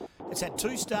horse. It's had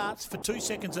 2 starts for 2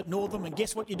 seconds at Northam, and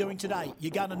guess what you're doing today?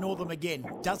 You're going to Northam again.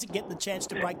 Does it get the chance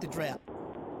to break the drought?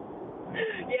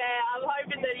 Yeah, I'm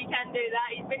hoping that he can do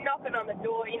that. He's been knocking on the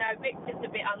door, just a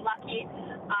bit unlucky.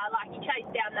 He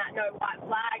chased down that no white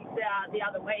flags the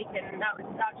other week, and that was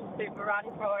such a super run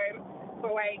for him,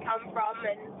 for where he come from.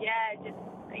 And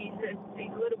he's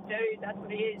a little dude. That's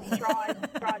what he is. He tries.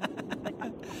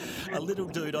 A little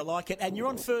dude, I like it. And you're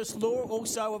on First Law,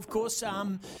 also, of course,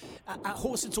 a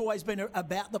horse that's always been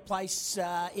about the place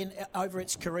over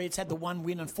its career. It's had the 1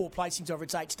 win and 4 placings over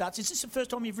its 8 starts. Is this the first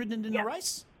time you've ridden it in a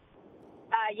race?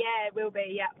 Yeah, it will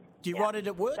be. Yeah. Do you ride it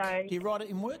at work? Do you ride it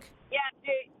in work? Yeah,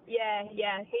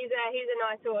 yeah. He's a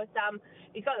nice horse.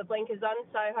 He's got the blinkers on,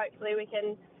 so hopefully we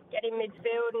can get in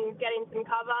midfield and get in some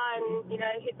cover and,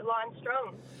 hit the line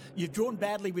strong. You've drawn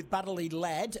badly with Butterley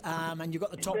Lad, and you've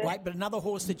got the top weight, but another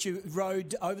horse that you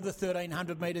rode over the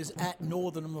 1,300 metres at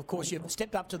Northern, and of course you've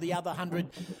stepped up to the another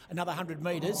 100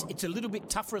 metres. It's a little bit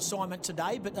tougher assignment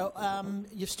today, but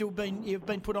you've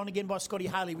been put on again by Scotty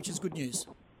Haley, which is good news.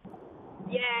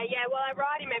 Yeah. Well, I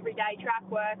ride him every day, track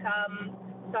work.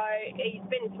 So he's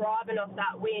been thriving off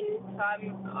that win. So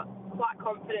I'm quite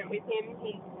confident with him.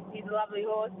 He's a lovely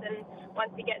horse, and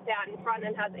once he gets out in front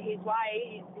and has it his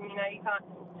way, it's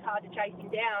hard to chase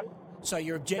him down. So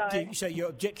your objective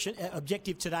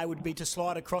today would be to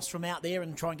slide across from out there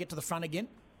and try and get to the front again?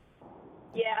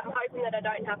 Yeah, I'm hoping that I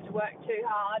don't have to work too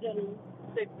hard and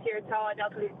Super Tiratoa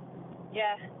doesn't,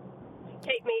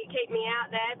 keep me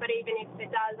out there. But even if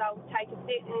it does, I'll take a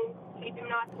sit and keep him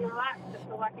nice and relaxed. That's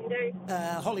all I can do.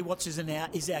 Holly Watts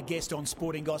is our guest on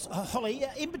Sporting Goss. Holly,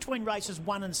 in between races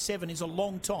 1 and 7 is a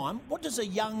long time. What does a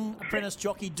young apprentice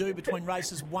jockey do between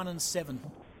races 1 and 7?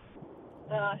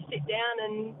 Sit down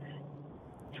and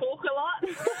talk a lot.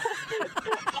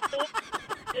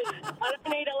 I don't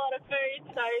need a lot of food,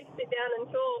 so sit down and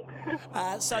talk.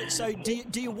 So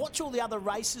do you watch all the other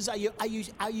races? Are you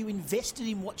invested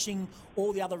in watching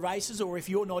all the other races, or if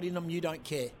you're not in them, you don't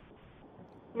care?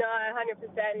 No,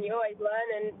 100%. You always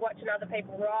learn, and watching other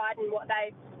people ride and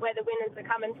where the very,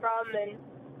 coming from, and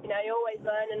you always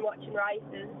learn and watching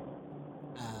races.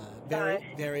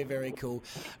 Very, very cool.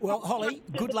 Well, Holly,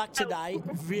 good luck today.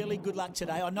 Really good luck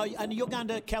today. I know, and you're going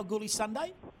to Kalgoorlie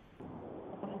Sunday?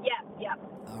 Yeah.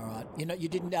 All right. You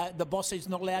didn't. The boss is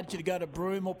not allowed you to go to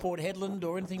Broome or Port Hedland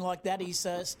or anything like that. He's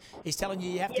telling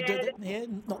you have to do that. Yeah,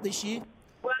 not this year.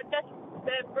 Well, just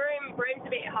the Broome's a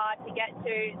bit hard to get to.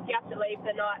 You have to leave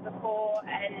the night before,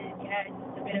 and it's just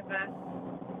a bit of a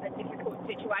difficult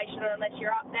situation unless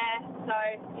you're up there. So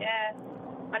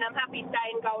and I'm happy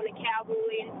staying going to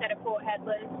Kalgoorlie instead of Port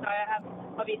Hedland. So I have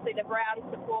obviously the Browns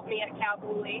support me at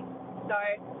Kalgoorlie. So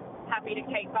happy to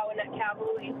keep going at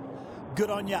Kalgoorlie. Good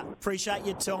on you. Appreciate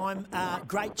your time.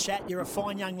 Great chat. You're a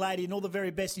fine young lady, and all the very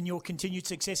best in your continued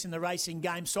success in the racing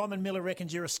game. Simon Miller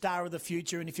reckons you're a star of the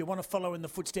future, and if you want to follow in the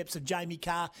footsteps of Jamie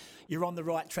Carr, you're on the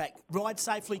right track. Ride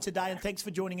safely today, and thanks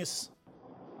for joining us.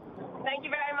 Thank you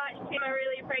very much, Tim. I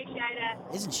really appreciate it.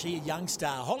 Isn't she a young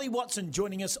star? Holly Watson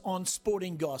joining us on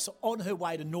Sporting Goss, on her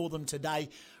way to Northam today.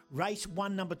 Race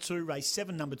 1, number 2, race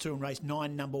 7, number 2, and race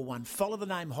 9, number 1. Follow the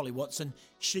name Holly Watson.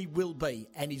 She will be,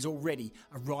 and is already,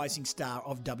 a rising star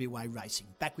of WA racing.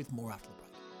 Back with more after the break.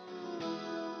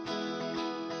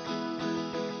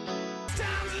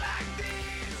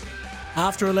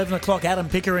 After 11 o'clock, Adam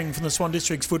Pickering from the Swan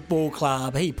Districts Football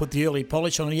Club. He put the early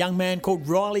polish on a young man called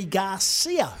Riley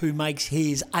Garcia, who makes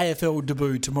his AFL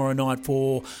debut tomorrow night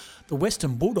for the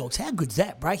Western Bulldogs. How good's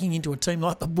that? Breaking into a team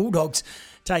like the Bulldogs,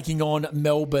 taking on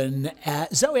Melbourne.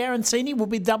 Zoe Arancini will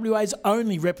be WA's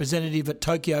only representative at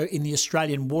Tokyo in the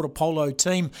Australian water polo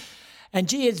team. And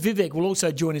GS Vivek will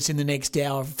also join us in the next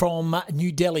hour from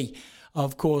New Delhi.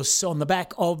 Of course, on the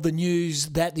back of the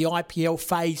news that the IPL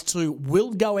Phase 2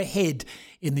 will go ahead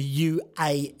in the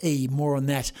UAE. More on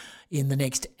that in the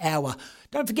next hour.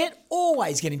 Don't forget,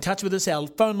 always get in touch with us. Our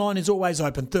phone line is always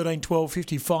open, 13 12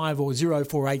 55 or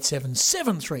 0487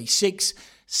 736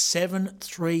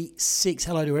 736.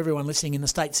 Hello to everyone listening in the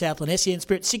state Southland. SEN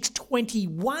Spirit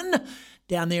 621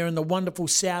 down there in the wonderful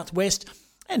southwest.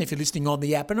 And if you're listening on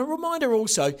the app. And a reminder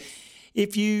also,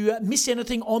 if you miss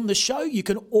anything on the show, you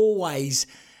can always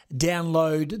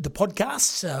download the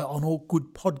podcasts on all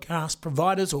good podcast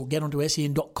providers, or get onto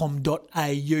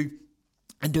sen.com.au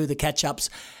and do the catch-ups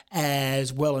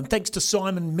as well. And thanks to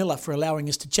Simon Miller for allowing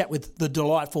us to chat with the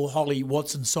delightful Holly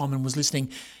Watson. Simon was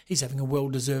listening. He's having a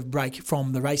well-deserved break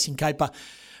from the racing caper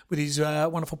with his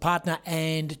wonderful partner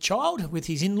and child, with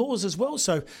his in-laws as well.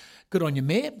 So good on you,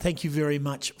 Mayor. Thank you very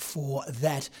much for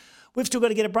that. We've still got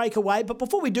to get a breakaway, but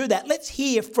before we do that, let's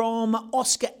hear from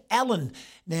Oscar Allen.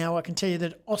 Now, I can tell you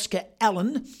that Oscar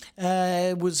Allen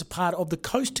was a part of the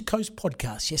Coast to Coast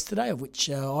podcast yesterday, of which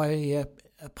I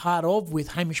a part of with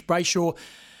Hamish Brayshaw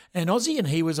and Aussie, and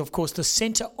he was, of course, the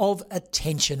centre of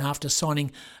attention after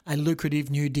signing a lucrative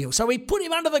new deal. So we put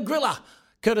him under the griller,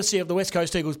 courtesy of the West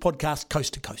Coast Eagles podcast,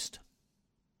 Coast to Coast.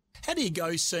 How do you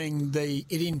go seeing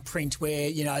it in print where,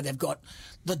 they've got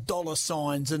the dollar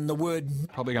signs and the word...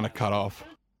 Probably going to cut off.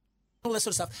 All that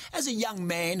sort of stuff. As a young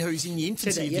man who's in the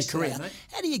infancy of your career, mate,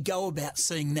 how do you go about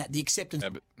seeing that, the acceptance? Yeah,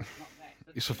 but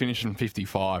this will finish in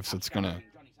 55, so it's going to...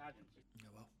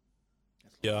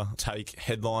 Take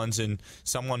headlines and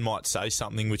someone might say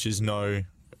something which is no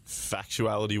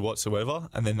factuality whatsoever,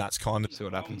 and then that's kind of... See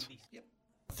what happens.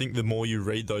 I think the more you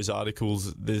read those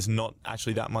articles, there's not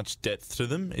actually that much depth to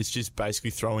them. It's just basically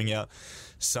throwing out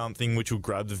something which will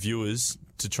grab the viewers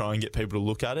to try and get people to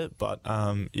look at it. But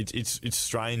it's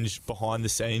strange behind the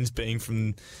scenes, being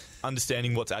from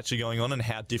understanding what's actually going on and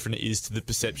how different it is to the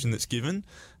perception that's given.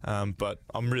 But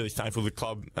I'm really thankful the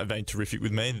club have been terrific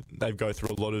with me. They go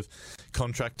through a lot of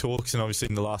contract talks, and obviously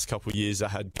in the last couple of years they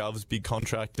had Gov's big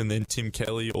contract and then Tim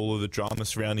Kelly, all of the drama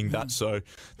surrounding that. So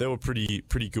they were pretty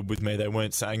good with me. They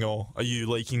weren't saying, "Oh, are you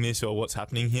leaking this?" or "What's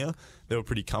happening here?" They were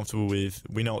pretty comfortable with,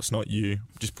 "We know it's not you.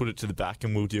 Just put it to the back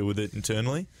and we'll deal with it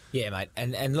internally." Yeah, mate.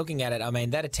 And looking at it, I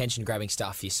mean, that attention-grabbing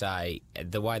stuff you say,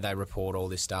 the way they report all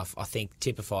this stuff, I think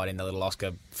typified in the little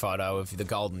Oscar photo of the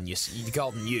golden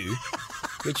you,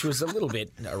 which was a little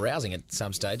bit arousing at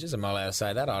some stages. Am I allowed to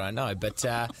say that? I don't know. But,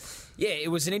 yeah,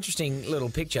 it was an interesting little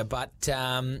picture. But,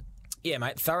 yeah,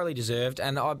 mate, thoroughly deserved.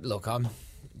 And, I'm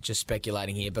just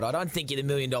speculating here, but I don't think you're the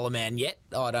 $1 million man yet.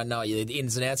 I don't know the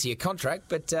ins and outs of your contract,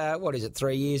 but what is it,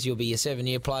 3 years? You'll be a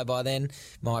 7-year player by then.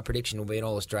 My prediction will be an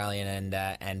All-Australian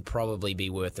and probably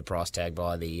be worth the price tag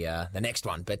by the next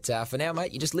one. But for now,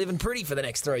 mate, you're just living pretty for the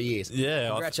next 3 years. Yeah.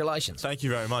 Congratulations. Thank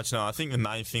you very much. No, I think the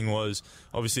main thing was,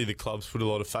 obviously the club's put a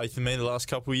lot of faith in me the last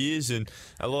couple of years, and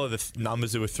a lot of the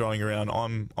numbers that we're throwing around,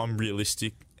 I'm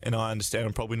realistic. And I understand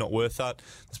I'm probably not worth that.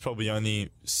 There's probably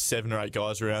only 7 or 8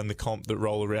 guys around the comp that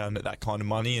roll around at that kind of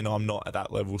money, and I'm not at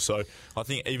that level. So I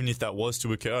think even if that was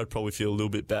to occur, I'd probably feel a little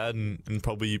bit bad and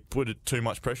probably put too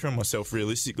much pressure on myself.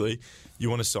 Realistically, you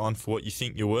want to sign for what you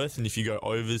think you're worth, and if you go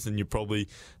overs, then you probably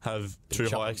have too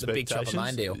high expectations. The big chopper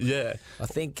main deal. Yeah. I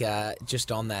think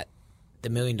just on that, the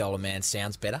 $1 million man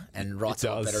sounds better and writes a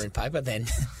lot better in paper than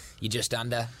you're just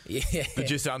under. Yeah. The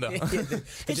just under. The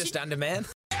just under man.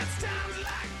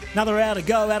 Another hour to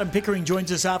go. Adam Pickering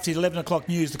joins us after the 11 o'clock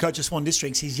news. The coach of Swan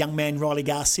Districts, his young man Riley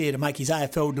Garcia, to make his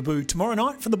AFL debut tomorrow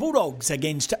night for the Bulldogs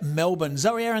against Melbourne.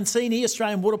 Zoe Arancini,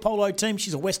 Australian water polo team.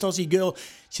 She's a West Aussie girl.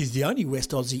 She's the only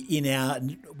West Aussie in our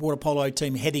water polo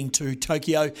team heading to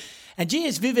Tokyo. And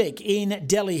GS Vivek in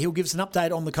Delhi. He'll give us an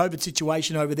update on the COVID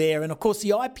situation over there. And, of course,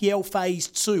 the IPL Phase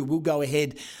 2 will go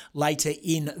ahead later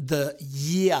in the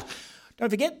year. Don't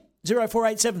forget,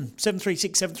 0487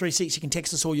 736 736. You can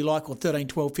text us all you like, or 13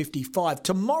 12 55.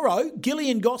 Tomorrow,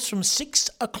 Gillian Goss from 6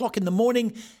 o'clock in the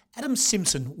morning. Adam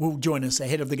Simpson will join us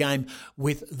ahead of the game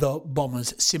with the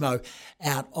Bombers. Simo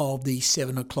out of the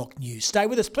 7 o'clock news. Stay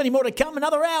with us. Plenty more to come.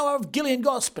 Another hour of Gillian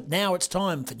Goss. But now it's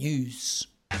time for news.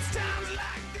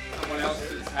 Someone else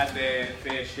that's had their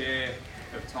fair share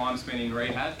of time spent in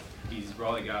rehab is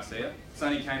Riley Garcia.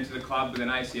 Sonny came to the club with an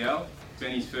ACL.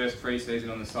 Spent his first pre-season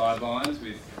on the sidelines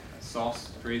with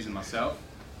Sauce, Frizz and myself,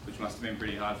 which must have been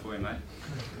pretty hard for you, mate.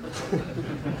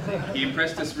 He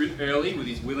impressed us early with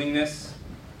his willingness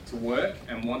to work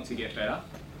and want to get better,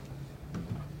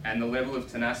 and the level of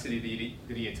tenacity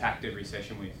that he attacked every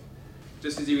session with.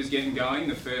 Just as he was getting going,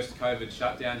 the first COVID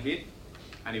shutdown hit,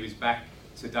 and he was back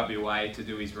to WA to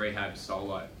do his rehab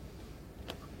solo.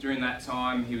 During that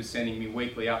time, he was sending me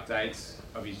weekly updates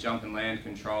of his jump and land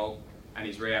control and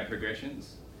his rehab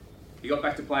progressions. He got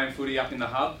back to playing footy up in the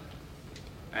hub,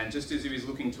 and just as he was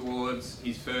looking towards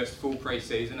his first full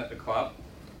pre-season at the club,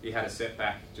 he had a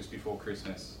setback just before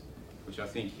Christmas, which I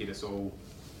think hit us all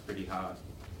pretty hard.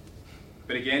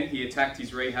 But again, he attacked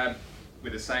his rehab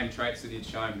with the same traits that he'd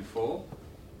shown before.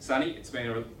 Sonny, it's been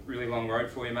a really long road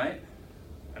for you, mate,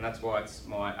 and that's why it's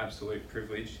my absolute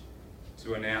privilege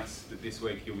to announce that this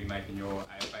week you'll be making your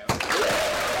AFL.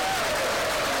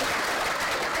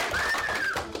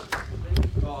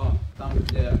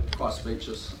 Yeah, quite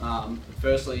speechless.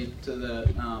 Firstly, to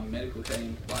the medical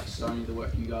team, like Sony, the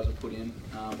work you guys have put in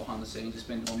behind the scenes, it's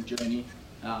been a long journey.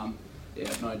 Yeah,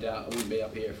 no doubt I wouldn't be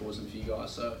up here if it wasn't for you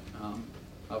guys, so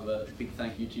I have a big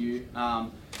thank you to you.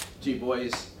 To you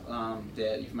boys,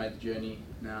 yeah, you've made the journey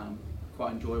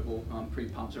quite enjoyable. I'm pretty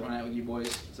pumped to run out with you boys.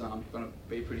 It's going to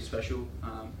be pretty special.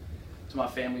 To my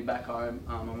family back home,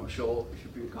 I'm not sure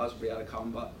if you guys will be able to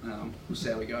come, but we'll see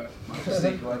how we go. Might just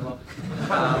sneak over.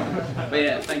 But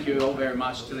yeah, thank you all very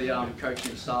much to the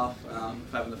coaching staff for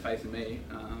having the faith in me.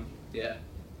 Yeah,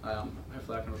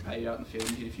 hopefully I can repay you out in the field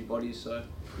and hit a few bodies. So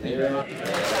thank you very much.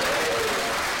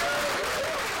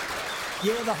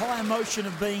 Yeah, the high emotion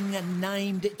of being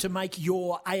named to make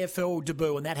your AFL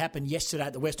debut, and that happened yesterday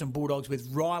at the Western Bulldogs with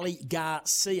Riley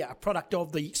Garcia, a product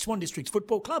of the Swan Districts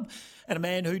Football Club, and a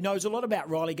man who knows a lot about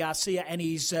Riley Garcia and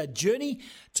his journey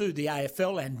to the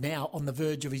AFL, and now on the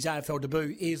verge of his AFL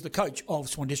debut is the coach of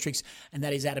Swan Districts, and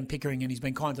that is Adam Pickering, and he's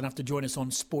been kind enough to join us on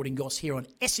Sporting Goss here on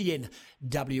SEN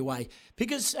WA.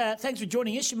 Pickers, thanks for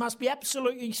joining us. You must be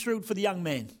absolutely thrilled for the young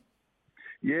man.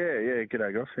 Yeah,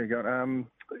 g'day, Goss. How you going?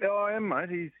 Yeah, I am, mate.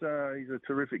 He's a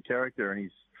terrific character,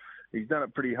 and he's done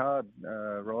it pretty hard,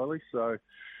 Riley. So,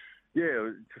 yeah,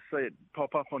 to see it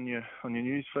pop up on your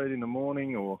news feed in the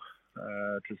morning, or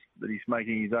that he's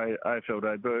making his AFL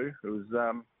debut. It was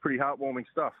pretty heartwarming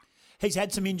stuff. He's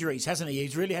had some injuries, hasn't he?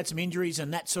 He's really had some injuries,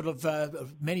 and that sort of,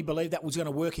 many believe that was going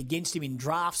to work against him in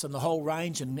drafts and the whole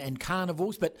range and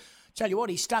carnivals. But tell you what,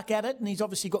 he stuck at it, and he's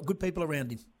obviously got good people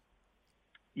around him.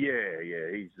 Yeah.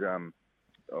 He's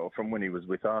from when he was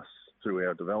with us through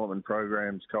our development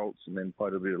programs, Colts, and then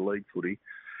played a bit of league footy.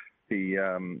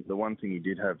 The one thing he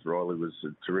did have, Riley, was a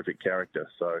terrific character.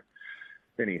 So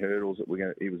any hurdles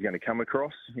that he was going to come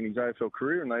across in his AFL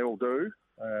career, and they all do,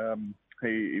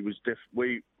 he was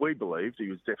we believed he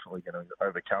was definitely going to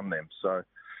overcome them. So,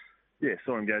 yeah,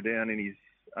 saw him go down in his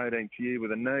 18th year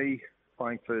with a knee,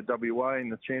 playing for WA in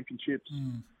the championships.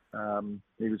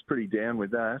 He was pretty down with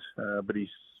that, but his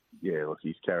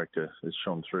character has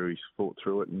shone through. He's fought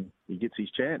through it, and he gets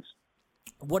his chance.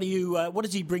 What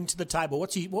does he bring to the table?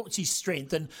 What's his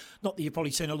strength? And not that you've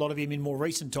probably seen a lot of him in more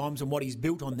recent times and what he's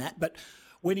built on that, but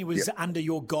when he was under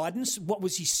your guidance, what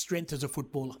was his strength as a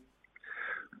footballer?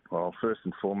 Well, first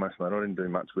and foremost, mate, I didn't do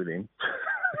much with him.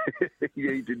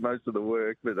 He did most of the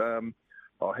work, but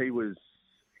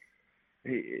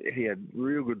he had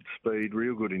real good speed,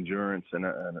 real good endurance, and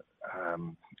a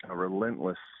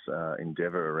relentless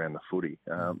endeavour around the footy.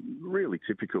 Really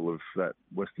typical of that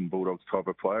Western Bulldogs type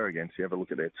of player. Against you have a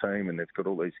look at their team, and they've got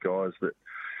all these guys that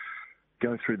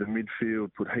go through the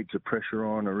midfield, put heaps of pressure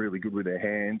on, are really good with their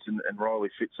hands, and Riley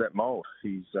fits that mould.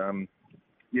 He's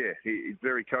he's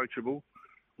very coachable,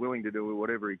 willing to do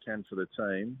whatever he can for the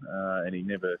team, and he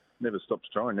never stops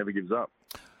trying, never gives up.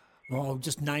 Well, I'll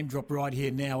just name drop right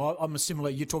here now. I'm a similar.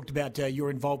 You talked about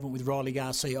your involvement with Riley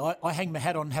Garcia. I hang my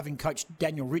hat on having coached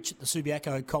Daniel Rich at the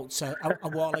Subiaco Colts a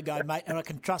while ago, mate, and I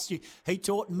can trust you. He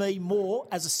taught me more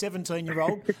as a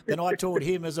 17-year-old than I taught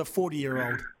him as a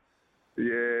 40-year-old.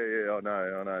 Yeah, I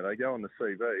know. They go on the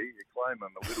CV. You claim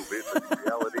them a little bit, but in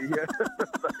reality,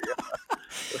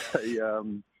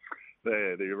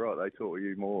 you're right. They taught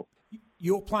you more.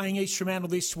 You're playing East Fremantle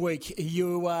this week.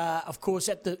 You, of course,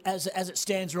 as it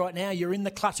stands right now, you're in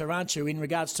the clutter, aren't you, in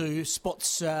regards to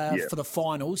spots for the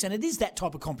finals? And it is that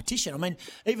type of competition. I mean,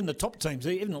 even the top teams,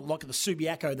 even like the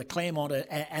Subiaco, the Claremont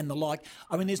and the like,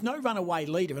 I mean, there's no runaway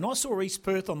leader. And I saw East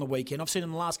Perth on the weekend. I've seen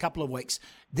them the last couple of weeks.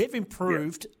 They've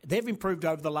improved. They've improved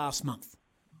over the last month.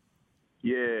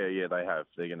 Yeah, they have.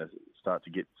 They're going to start to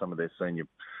get some of their senior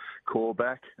core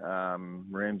back.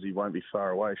 Ramsey won't be far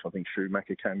away. I think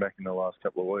Schumacher came back in the last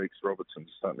couple of weeks.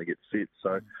 Robertson's starting to get fit,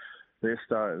 so they're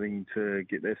starting to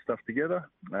get their stuff together.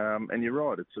 And you're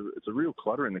right, it's a real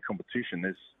clutter in the competition.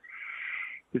 There's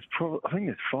I think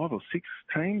there's 5 or 6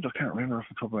 teams. I can't remember off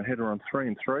the top of my head. Are on 3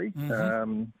 and 3.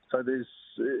 Mm-hmm. So there's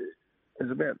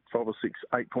about 5 or 6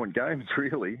 8-point games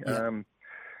really.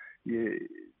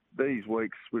 These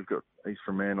weeks we've got East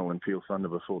Fremantle and Peel Thunder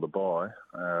before the bye.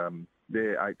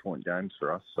 They're 8-point games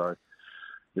for us, so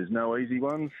there's no easy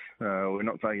ones. We're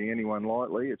not taking anyone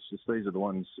lightly. It's just these are the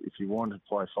ones, if you want to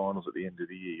play finals at the end of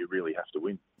the year, you really have to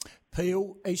win.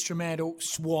 Peel, East Fremantle,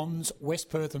 Swans, West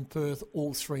Perth and Perth,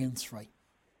 all 3 and 3.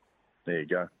 There you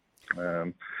go.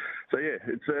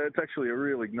 It's actually a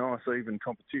really nice, even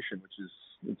competition, which is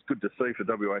it's good to see for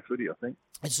WA footy, I think.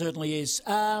 It certainly is.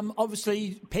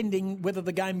 Obviously, pending whether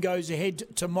the game goes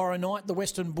ahead tomorrow night, the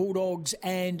Western Bulldogs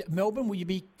and Melbourne, will you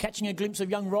be catching a glimpse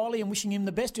of young Riley and wishing him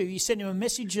the best? Or you send him a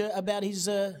message about his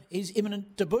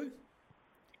imminent debut?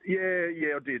 Yeah,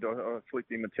 I did. I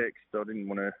flicked him a text. I didn't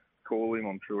want to call him.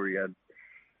 I'm sure he had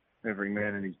every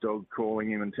man and his dog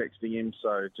calling him and texting him.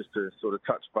 So just to sort of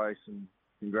touch base and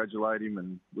congratulate him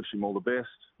and wish him all the best.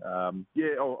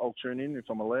 I'll tune in if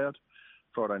I'm allowed.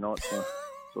 Friday night's my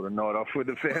sort of night off with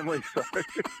the family. So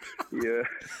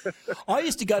yeah. I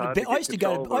used to go to bed. I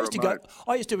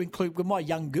used to include with my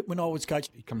when I was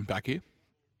coaching. You coming back here?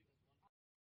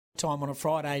 Time on a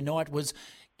Friday night was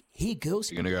here,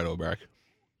 girls. You're going to go to a barrack.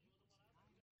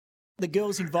 The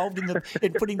girls involved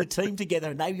in putting the team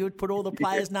together, and they would put all the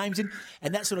players' names in,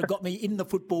 and that sort of got me in the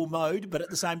football mode. But at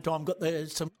the same time, got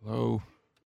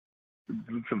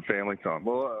some family time.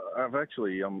 Well, I'm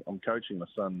coaching my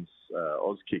son's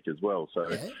Auskick as well, so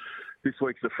this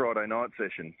week's the Friday night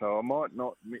session. So I might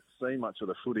not see much of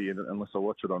the footy unless I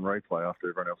watch it on replay after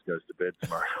everyone else goes to bed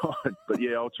tomorrow night. But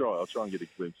yeah, I'll try and get a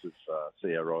glimpse of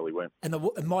see how Riley went. And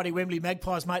the mighty Wembley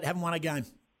Magpies, mate, haven't won a game.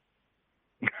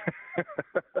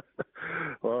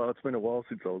 Well, it's been a while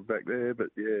since I was back there, but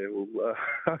yeah, well,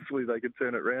 hopefully they can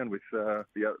turn it around with the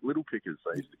little pickers,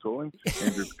 they used to call him,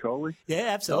 Andrew Piccoli. Yeah,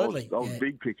 absolutely. I was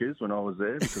big pickers when I was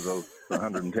there because I was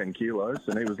 110 kilos,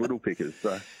 and he was little pickers.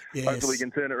 So hopefully he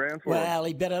can turn it around for him. Well,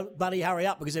 he better, buddy, hurry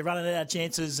up because they're running out of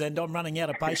chances, and I'm running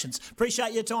out of patience.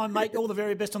 Appreciate your time, mate. All the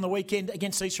very best on the weekend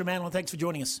against East Fremantle, and thanks for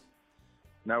joining us.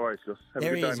 No worries, Gus. Have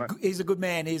There a he good is. day, mate. He's a good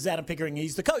man. He's Adam Pickering.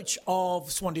 He's the coach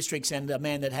of Swan Districts and a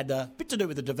man that had a bit to do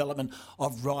with the development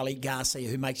of Riley Garcia,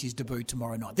 who makes his debut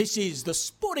tomorrow night. This is the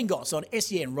Sporting Goss on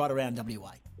SEN right around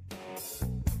WA.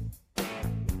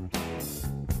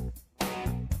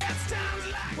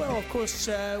 Well, of course,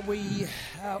 we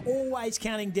are always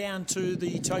counting down to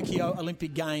the Tokyo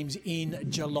Olympic Games in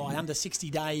July. Under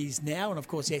 60 days now, and of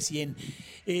course, SEN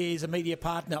is a media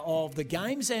partner of the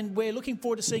Games, and we're looking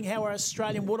forward to seeing how our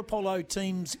Australian water polo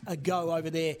teams go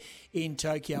over there in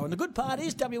Tokyo. And the good part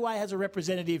is WA has a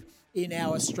representative in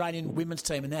our Australian women's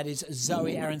team, and that is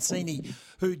Zoe Arancini,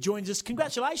 who joins us.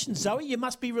 Congratulations, Zoe. You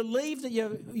must be relieved that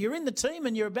you're in the team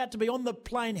and you're about to be on the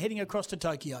plane heading across to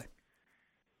Tokyo.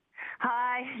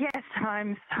 Hi, yes,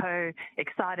 I'm so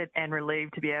excited and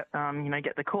relieved to be,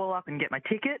 get the call up and get my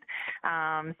ticket.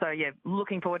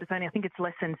 Looking forward to something. I think it's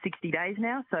less than 60 days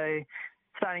now, so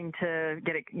starting to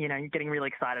get it, getting really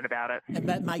excited about it. And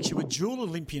that makes you a dual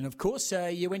Olympian, of course.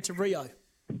 You went to Rio.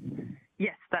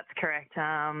 Yes, that's correct.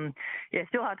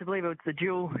 Still hard to believe it's a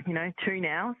dual, 2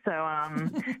 now. So,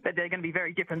 but they're going to be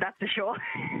very different, that's for sure.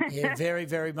 Yeah, very,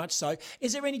 very much so.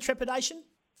 Is there any trepidation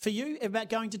for you about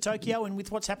going to Tokyo and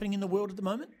with what's happening in the world at the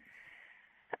moment?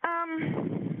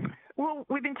 Well,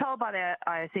 we've been told by the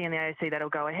IOC and the AOC that it'll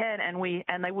go ahead, and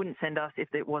they wouldn't send us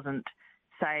if it wasn't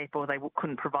safe or they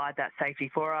couldn't provide that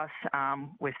safety for us.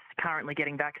 We're currently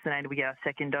getting vaccinated. We get our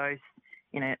second dose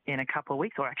in a couple of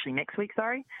weeks, or actually next week,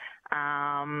 sorry.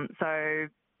 There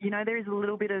is a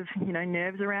little bit of,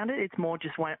 nerves around it. It's more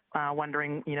just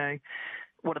wondering,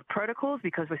 what are the protocols,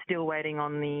 because we're still waiting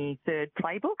on the third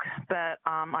playbook. But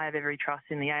I have every trust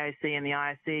in the AOC and the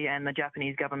IOC and the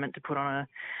Japanese government to put on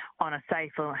a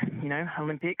safe,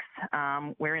 Olympics.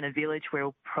 We're in a village where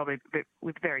we'll probably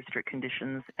with very strict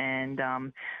conditions, and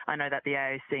I know that the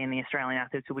AOC and the Australian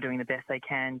athletes will be doing the best they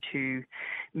can to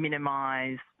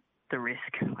minimise the risk,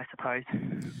 I suppose.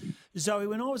 Zoe,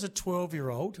 when I was a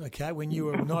 12-year-old, okay, when you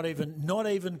were not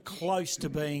even close to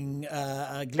being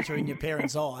a glitter in your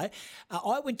parents' eye,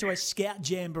 I went to a scout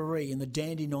jamboree in the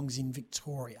Dandenongs in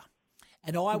Victoria.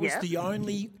 And I was the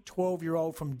only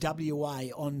 12-year-old from WA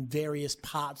on various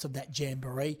parts of that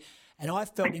jamboree, and I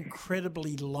felt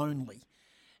incredibly lonely.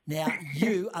 Now,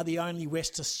 you are the only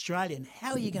West Australian.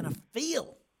 How are you going to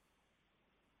feel?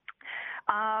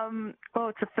 Well,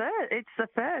 it's the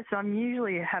first. I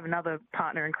usually have another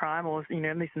partner in crime, or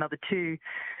at least another two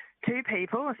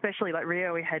people. Especially like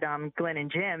Rio, we had Glenn and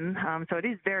Jem. So it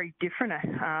is very different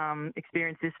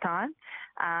experience this time.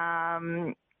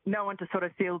 No one to sort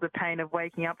of feel the pain of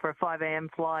waking up for a 5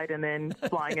 a.m. flight and then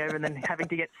flying over and then having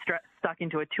to get stuck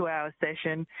into a 2-hour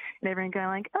session, and everyone going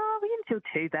like, oh, we didn't feel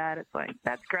too bad. It's like,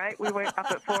 that's great. We woke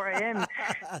up at 4 a.m.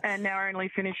 and now we're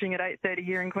only finishing at 8:30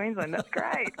 here in Queensland. That's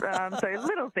great. So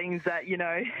little things that,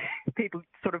 people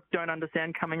sort of don't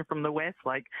understand coming from the West,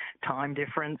 like time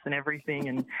difference and everything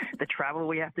and the travel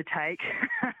we have to take.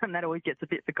 And that always gets a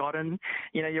bit forgotten.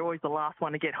 You're always the last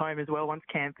one to get home as well once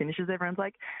camp finishes. Everyone's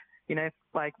like,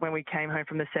 like when we came home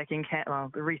from the second camp,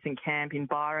 the recent camp in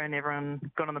Byron, everyone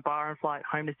got on the Byron flight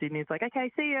home to Sydney. It's like,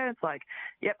 okay, see you. It's like,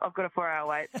 yep, I've got a 4-hour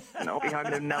wait, and I'll be home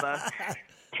in another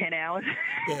 10 hours.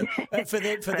 Yeah. For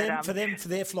their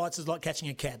flights, it's like catching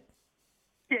a cab.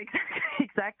 Yeah,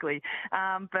 exactly.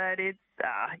 But it's,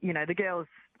 the girls.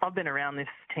 I've been around this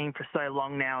team for so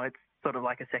long now. It's sort of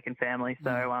like a second family. So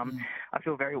I'm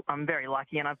very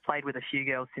lucky, and I've played with a few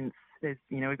girls since.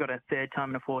 We've got a 3rd-time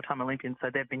and a 4-time Olympian,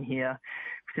 so they've been here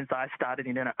since I started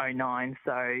in 2009.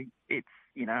 So it's,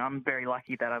 I'm very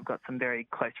lucky that I've got some very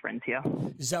close friends here.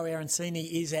 Zoe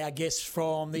Arancini is our guest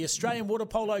from the Australian water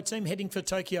polo team heading for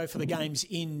Tokyo for the Games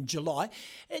in July.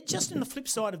 Just on the flip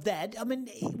side of that, I mean,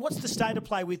 what's the state of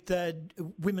play with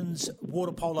women's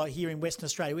water polo here in Western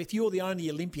Australia? If you're the only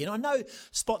Olympian, I know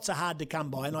spots are hard to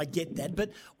come by, and I get that, but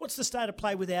what's the state of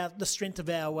play with the strength of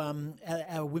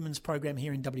our women's program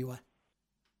here in WA?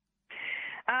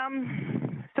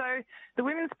 So the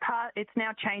women's part, it's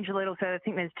now changed a little. So I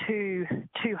think there's two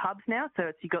hubs now.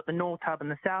 So you've got the North Hub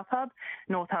and the South Hub.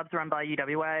 North Hub's run by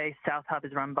UWA. South Hub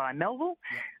is run by Melville.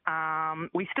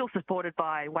 We're still supported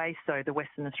by WASE, so the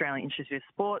Western Australian Institute of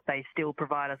Sport. They still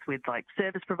provide us with like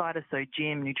service providers, so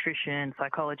gym, nutrition,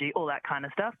 psychology, all that kind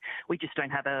of stuff. We just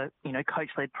don't have a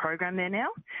coach-led program there now.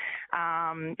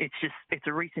 It's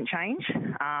a recent change.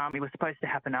 It was supposed to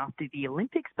happen after the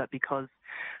Olympics, but because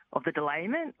of the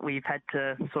delayment, we've had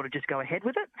to sort of just go ahead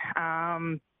with it.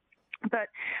 But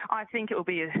I think it will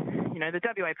be, the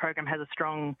WA program has a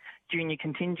strong junior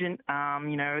contingent.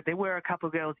 There were a couple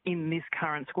of girls in this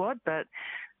current squad, but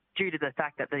due to the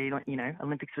fact that the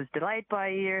Olympics was delayed by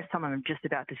a year, some of them just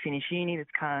about to finish uni. It's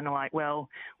kind of like, well,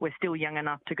 we're still young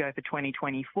enough to go for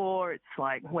 2024. It's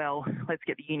like, well, let's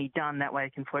get the uni done. That way I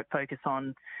can focus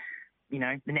on,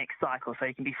 the next cycle. So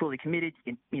you can be fully committed.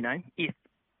 You can,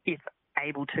 if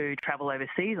able to travel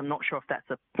overseas. I'm not sure if that's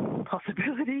a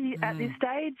possibility at this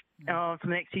stage for the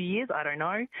next few years. I don't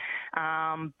know.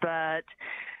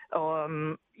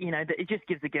 It just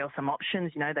gives the girls some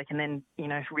options. They can then,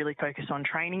 really focus on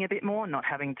training a bit more, not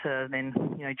having to then,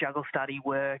 juggle study,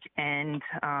 work and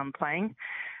playing.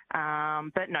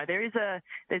 But no, there's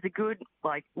a good,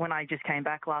 like when I just came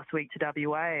back last week to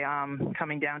WA,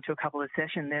 coming down to a couple of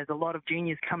sessions, there's a lot of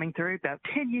juniors coming through, about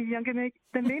 10 years younger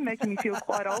than me, making me feel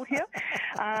quite old here.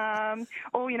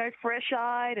 All,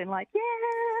 fresh-eyed and like, yeah,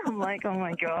 I'm like, oh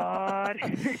my God.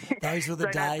 Those were the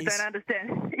days.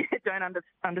 Don't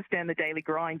understand the daily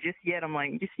grind just yet. I'm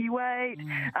like, just you wait.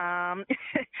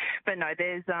 But no,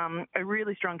 there's a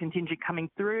really strong contingent coming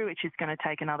through. It's just going to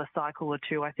take another cycle or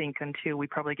two, I think, until we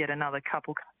probably get another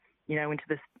couple, into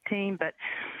this team. But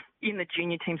in the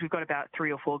junior teams, we've got about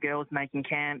 3 or 4 girls making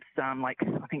camps. I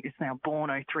think it's now Born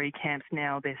 03 camps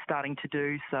now they're starting to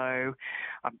do. So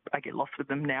I get lost with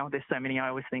them now. There's so many. I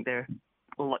always think they're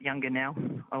a lot younger now.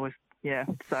 Yeah.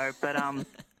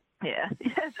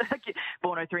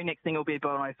 Born 03, next thing will be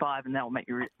Born 05, and that will make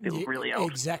you feel really old.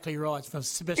 Exactly right,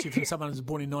 especially for someone who's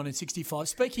born in 1965.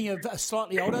 Speaking of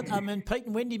slightly older, Pete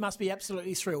and Wendy must be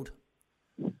absolutely thrilled.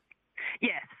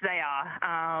 Yes, they are.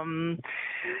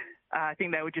 I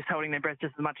think they were just holding their breath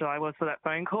just as much as I was for that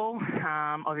phone call.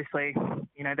 Obviously,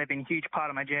 they've been a huge part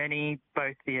of my journey,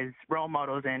 both as role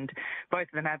models, and both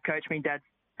of them have coached me. Dad's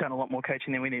done a lot more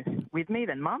coaching with me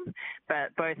than Mum,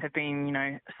 but both have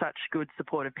been, such good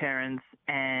supportive parents.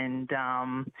 And,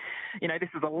 this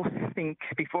is I think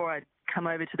before I come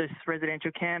over to this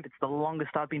residential camp, it's the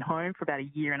longest I've been home for about a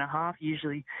year and a half.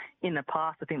 Usually in the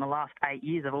past, I think the last 8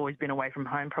 years, I've always been away from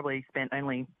home, probably spent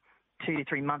only 2 to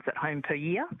 3 months at home per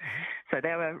year. So they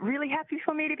were really happy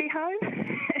for me to be home,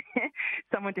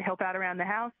 someone to help out around the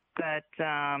house. But,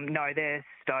 no, they're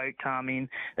stoked. I mean,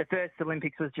 the first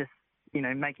Olympics was just,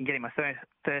 getting my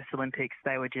first Olympics,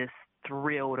 they were just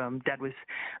thrilled. Dad was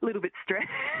a little bit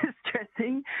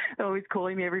stressing, always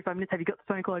calling me every 5 minutes. Have you got the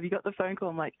phone call? Have you got the phone call?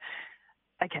 I'm like,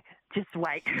 okay, just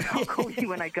wait. I'll call you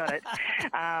when I got it.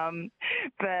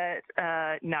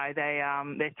 No,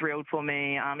 they're thrilled for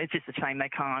me. It's just a shame they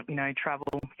can't,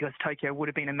 travel, because Tokyo would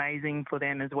have been amazing for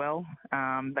them as well.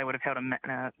 They would have held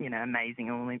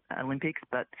amazing Olympics,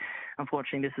 but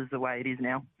unfortunately, this is the way it is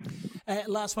now.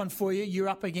 Last one for you. You're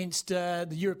up against the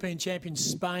European champions,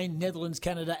 Spain, Netherlands,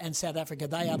 Canada and South Africa.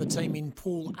 They are the team in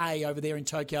Pool A over there in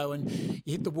Tokyo, and you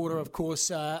hit the water, of course,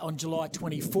 on July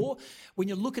 24. When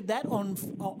you look at that,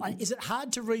 is it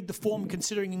hard to read the form,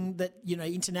 considering that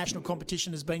international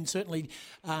competition has been certainly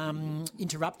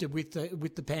interrupted with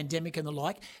the pandemic and the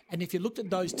like? And if you looked at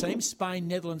those teams, Spain,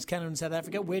 Netherlands, Canada and South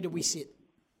Africa, where do we sit?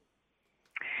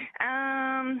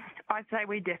 I'd say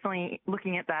we're definitely,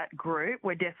 looking at that group,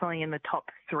 we're definitely in the top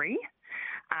 3.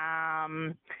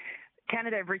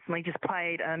 Canada have recently just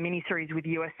played a mini-series with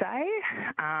USA.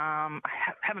 I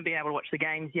haven't been able to watch the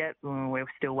games yet. We're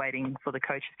still waiting for the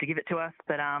coaches to give it to us.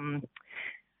 But,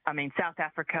 South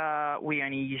Africa, we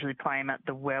only usually play them at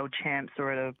the World Champs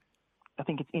or at I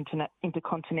think it's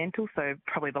Intercontinental. So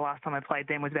probably the last time I played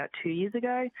them was about 2 years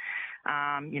ago.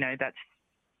 That's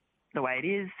the way it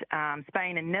is.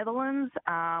 Spain and Netherlands.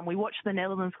 We watched the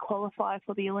Netherlands qualify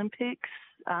for the Olympics.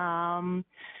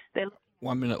 They're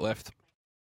 1 minute left.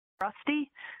 Rusty.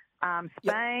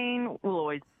 Spain will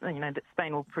always,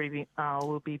 Spain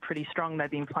will be pretty strong.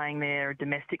 They've been playing their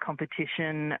domestic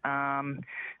competition.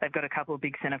 They've got a couple of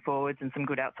big centre forwards and some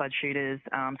good outside shooters.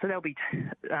 So they'll be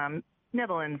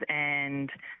Netherlands and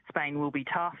Spain will be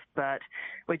tough, but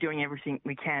we're doing everything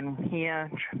we can here,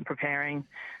 preparing,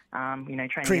 training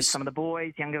with some of the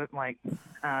boys, younger, like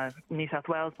New South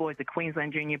Wales boys, the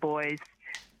Queensland junior boys,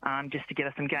 just to get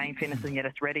us some game fitness and get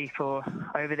us ready for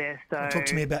over there. So talk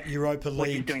to me about Europa League.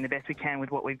 We're just doing the best we can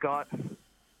with what we've got.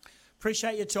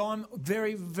 Appreciate your time.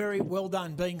 Very, very well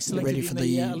done being selected ready for in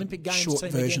the Olympic Games short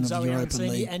team version again, of the Zoe Europa Arancini,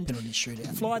 League and penalty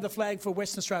shootout. Fly the flag for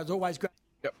Western Australia. It's always great.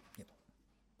 Yep.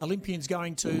 Olympians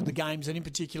going to the games, and in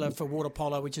particular for water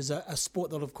polo, which is a sport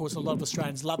that, of course, a lot of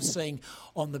Australians love seeing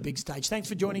on the big stage. Thanks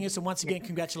for joining us, and once again,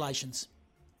 congratulations.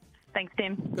 Thanks,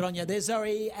 Tim. Good on you. There's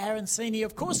Zoe Arancini,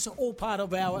 of course, all part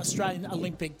of our Australian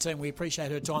Olympic team. We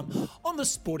appreciate her time on the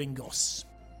Sporting Goss.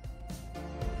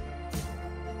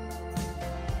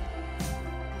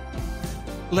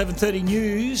 11:30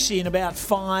 news in about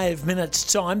 5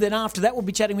 minutes' time. Then after that, we'll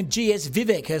be chatting with GS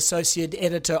Vivek, Associate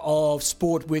Editor of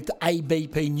Sport with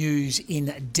ABP News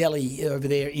in Delhi over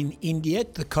there in India.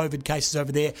 The COVID cases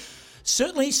over there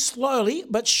certainly slowly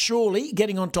but surely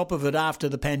getting on top of it after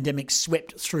the pandemic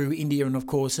swept through India and, of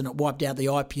course, and it wiped out the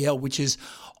IPL, which is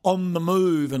on the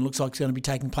move and looks like it's going to be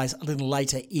taking place a little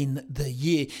later in the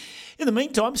year. In the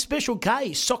meantime, Special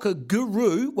K, soccer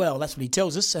guru, well, that's what he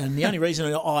tells us, and the only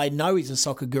reason I know he's a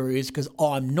soccer guru is because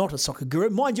I'm not a soccer guru.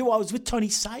 Mind you, I was with Tony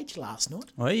Sage last night.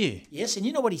 Were you? Yes, and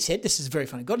you know what he said? This is very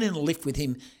funny. Got in a lift with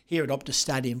him here at Optus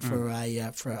Stadium for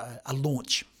a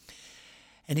launch.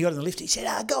 And he got in the lift. He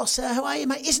said, Goss, how are you,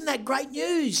 mate? Isn't that great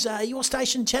news? Your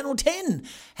station, Channel 10,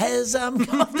 has got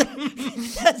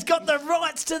the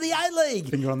rights to the A-League.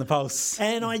 Finger on the pulse.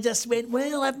 And I just went,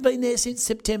 well, I haven't been there since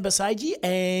September, Sagey,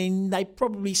 and they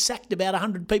probably sacked about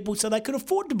 100 people so they could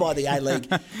afford to buy the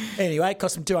A-League. Anyway, it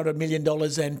cost them $200 million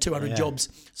and 200 jobs.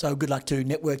 So good luck to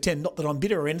Network 10. Not that I'm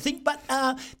bitter or anything, but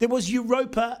there was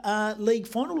Europa League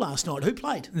final last night. Who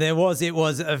played? It was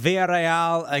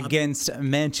Villarreal against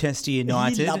Manchester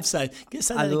United. I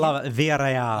love it.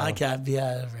 Villarreal. Okay,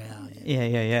 Villarreal.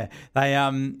 Yeah.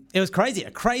 It was crazy.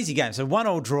 A crazy game. So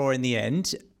 1-1 draw in the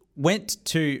end. Went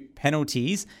to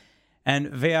penalties. And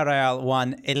Villarreal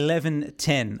won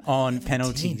 11-10 on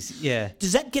penalties. Yeah.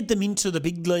 Does that get them into the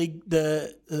big league,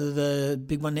 the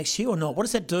big one next year, or not? What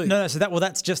does that do? No. So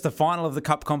that's just the final of the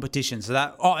cup competition. So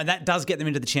that does get them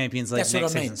into the Champions League next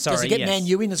season. Sorry, does it get Man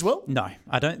U in as well? No,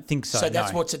 I don't think so. So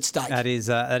that's what's at stake. That is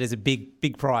a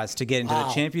big prize to get into the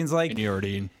Champions League. And you're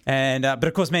already in. And but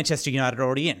of course Manchester United are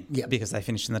already in because they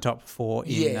finished in the top four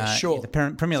in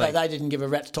the Premier League. So they didn't give a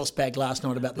rat's toss bag last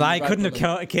night about the They couldn't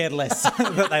have cared less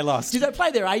that they lost. Did they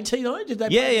play their 18 though? Did they?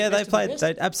 They played.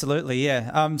 Absolutely,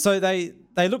 yeah. So they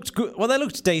looked good. Well, they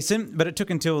looked decent, but it took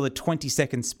until the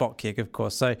 22nd spot kick, of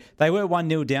course. So they were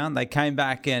 1-0 down. They came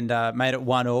back and made it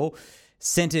 1-1,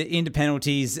 sent it into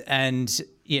penalties, and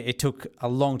it took a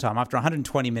long time. After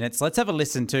 120 minutes, let's have a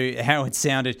listen to how it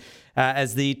sounded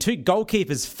as the two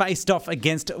goalkeepers faced off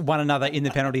against one another in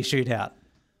the penalty shootout.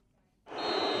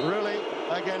 Rulli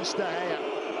against De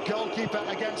Gea. Goalkeeper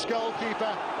against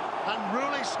goalkeeper. And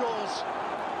Rulli scores.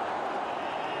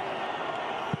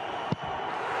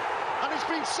 And it's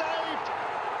been saved.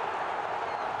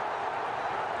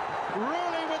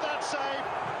 Rulli with that save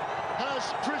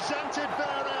has presented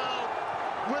Villarreal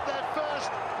with their first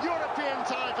European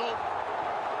title.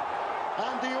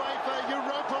 And the UEFA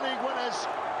Europa League winners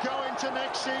go into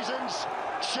next season's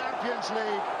Champions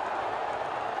League.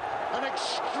 An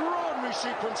extraordinary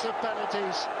sequence of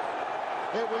penalties.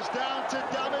 It was down to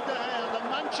David De Gea, the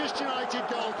Manchester United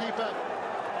goalkeeper,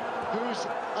 whose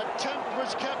attempt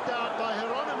was kept out by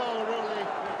Geronimo Rulli.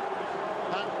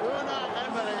 And Unai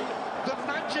Emery, the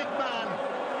magic man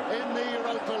in the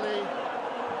Europa League,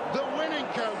 the winning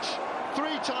coach,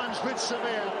 3 times with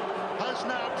Sevilla, has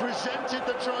now presented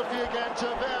the trophy again to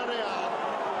Villarreal.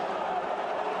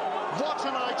 What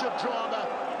a night of drama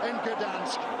in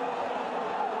Gdansk.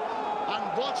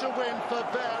 And what a win for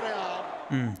Villarreal.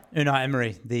 Unai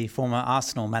Emery, the former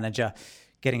Arsenal manager,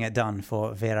 getting it done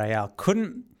for Villarreal.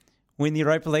 Couldn't win the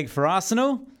Europa League for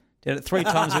Arsenal. Did it 3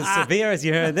 times with Sevilla, as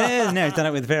you heard there. Now he's done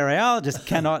it with Villarreal. Just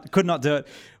could not do it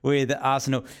with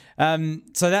Arsenal.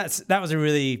 So that was a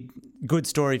really good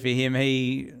story for him.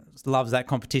 He loves that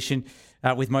competition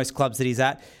with most clubs that he's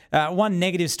at. One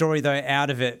negative story, though, out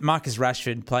of it, Marcus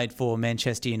Rashford played for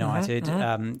Manchester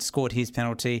United, scored his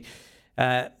penalty.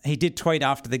 He did tweet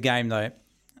after the game, though,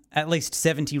 at least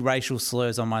 70 racial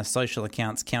slurs on my social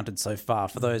accounts counted so far.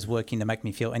 For those working to make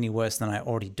me feel any worse than I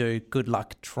already do, good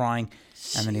luck trying.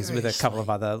 And then he's with a couple of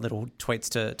other little tweets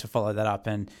to follow that up.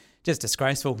 And just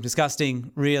disgraceful,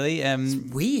 disgusting, really. It's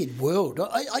a weird world.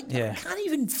 I can't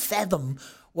even fathom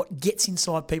what gets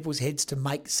inside people's heads to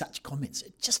make such comments.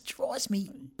 It just drives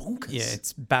me bonkers. Yeah,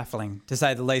 it's baffling, to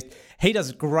say the least. He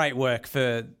does great work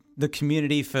for the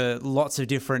community, for lots of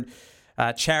different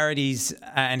charities,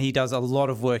 and he does a lot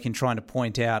of work in trying to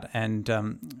point out and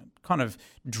kind of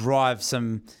drive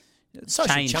some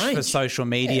change for social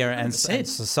media and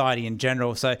society in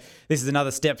general. So this is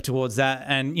another step towards that.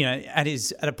 And at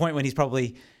a point when he's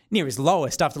probably near his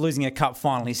lowest after losing a cup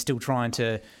final, he's still trying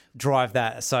to drive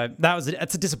that. So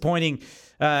it's a disappointing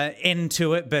end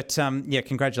to it, but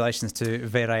congratulations to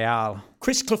Villarreal.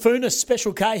 Chris Clafunas,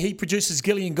 Special K, he produces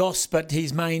Gillian Goss, but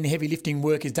his main heavy lifting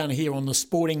work is done here on the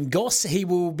Sporting Goss.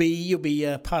 You'll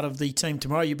be part of the team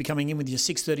tomorrow. You'll be coming in with your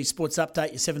 6:30 sports update,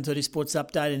 your 7:30 sports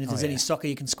update, and if there's any soccer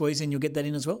you can squeeze in, you'll get that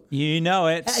in as well. You know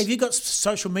it. Have you got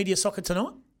social media soccer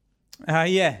tonight?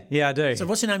 Yeah, I do. So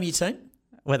what's the name of your team?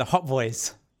 We're the Hot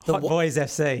Boys. Hot Boys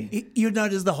FC. You're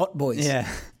known as the Hot Boys. Yeah.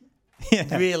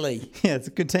 Really? Yeah, it's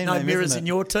a good team. No name, mirrors isn't in it?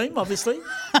 your team, obviously,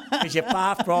 because you're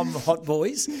far from Hot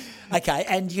Boys. Okay,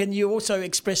 and can you also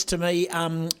express to me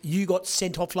you got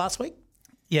sent off last week?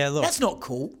 Yeah, look. That's not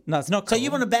cool. No, it's not cool. So you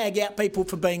want to bag out people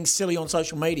for being silly on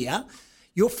social media.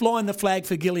 You're flying the flag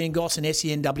for Gillian Goss and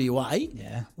SENWA.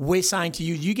 Yeah. We're saying to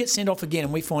you, you get sent off again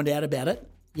and we find out about it.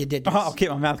 You're dead. Oh, I'll keep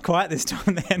my mouth quiet this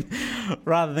time then,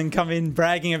 rather than come in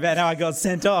bragging about how I got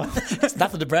sent off. It's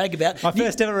nothing to brag about. My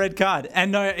first ever red card.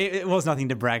 And no, it was nothing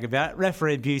to brag about.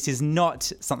 Referee abuse is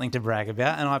not something to brag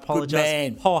about. And I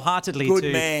apologise wholeheartedly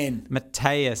to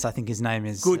Mateus, I think his name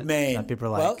is. Good man.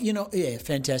 Bibra Lake. Well,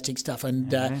 fantastic stuff.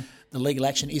 And the legal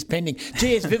action is pending.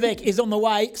 GS Vivek is on the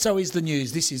way. So is the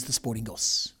news. This is the Sporting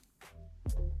Goss.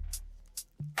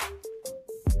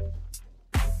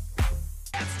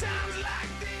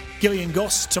 Gillian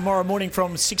Goss, tomorrow morning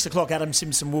from 6 o'clock, Adam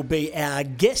Simpson will be our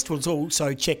guest. We'll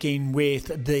also check in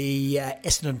with the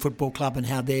Essendon Football Club and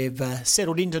how they've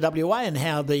settled into WA and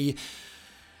how the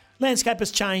landscape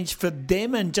has changed for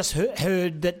them. And just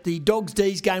heard that the Dogs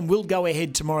D's game will go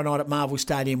ahead tomorrow night at Marvel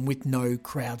Stadium with no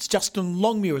crowds. Justin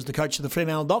Longmuir is the coach of the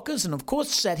Fremantle Dockers, and of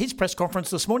course at his press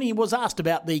conference this morning he was asked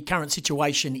about the current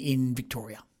situation in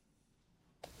Victoria.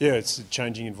 Yeah, it's a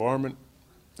changing environment.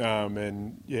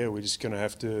 We're just going to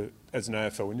have to, as an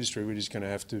AFL industry, we're just going to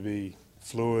have to be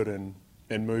fluid and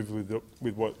move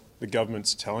with what the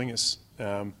government's telling us.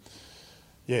 And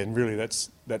really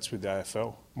that's with the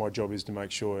AFL. My job is to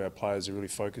make sure our players are really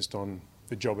focused on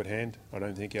the job at hand. I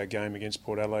don't think our game against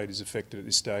Port Adelaide is affected at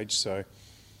this stage, so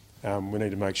we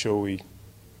need to make sure we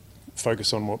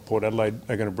focus on what Port Adelaide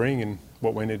are going to bring and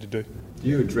what we need to do. Do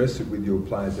you address it with your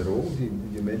players at all? Did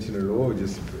you mention it at all, or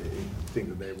just think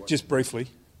that they're... Just briefly.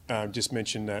 Just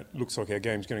mentioned that looks like our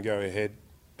game's going to go ahead.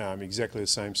 Exactly the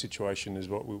same situation as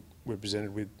what we were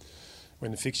presented with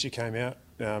when the fixture came out,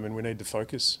 and we need to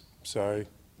focus. So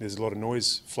there's a lot of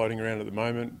noise floating around at the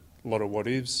moment, a lot of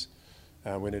what-ifs.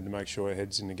 We need to make sure our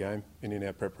head's in the game and in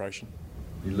our preparation.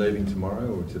 You leaving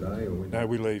tomorrow or today? Or when? No,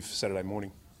 we leave Saturday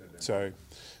morning. So,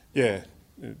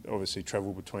 obviously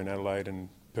travel between Adelaide and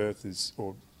Perth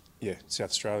South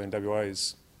Australia and WA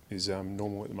is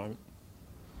normal at the moment.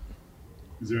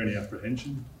 Is there any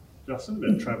apprehension, Justin,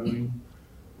 about travelling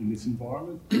in this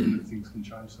environment, given that things can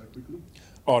change so quickly?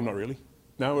 Oh, not really.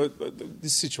 No,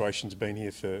 this situation's been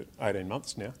here for 18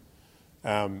 months now.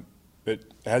 But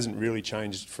it hasn't really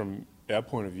changed from our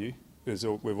point of view.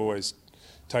 We've always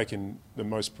taken the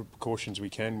most precautions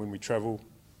we can when we travel.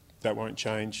 That won't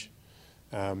change.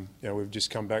 We've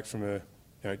just come back from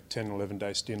a 10,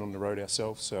 11-day stint on the road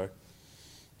ourselves. So,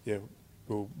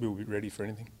 we'll be ready for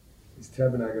anything. Is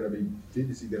Taberner going to be fit?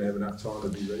 Is he going to have enough time to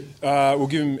be ready? We'll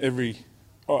give him every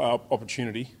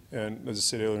opportunity. And as I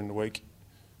said earlier in the week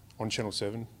on Channel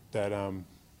 7, that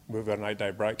we've got an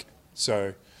 8-day break.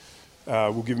 So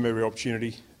we'll give him every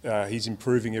opportunity. He's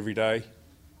improving every day.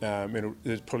 And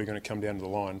it's probably going to come down to the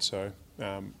line. So,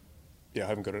 I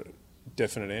haven't got a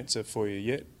definite answer for you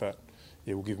yet. But,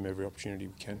 we'll give him every opportunity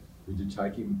we can. Would you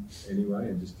take him anyway,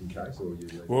 and just in case? Or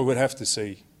Well, we'd have to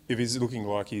see. If he's looking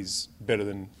like he's better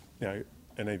than an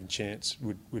even chance,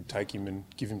 would take him and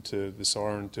give him to the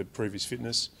Siren to prove his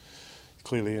fitness.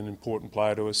 Clearly an important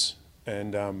player to us,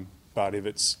 and but if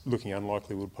it's looking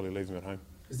unlikely, we'll probably leave him at home.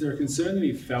 Is there a concern that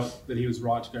he felt that he was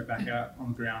right to go back out on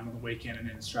the ground on the weekend and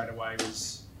then straight away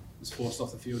was forced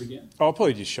off the field again? Oh,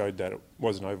 probably just showed that it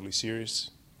wasn't overly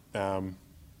serious. And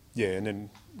then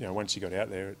once he got out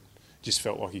there, it just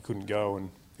felt like he couldn't go,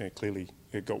 and clearly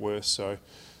it got worse. So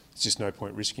it's just no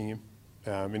point risking him.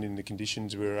 And in the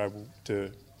conditions, we were able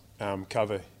to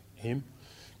cover him,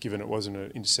 given it wasn't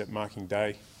an intercept marking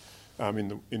day.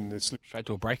 In the straight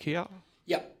to a break here.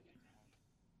 Yep.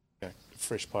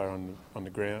 Fresh player on the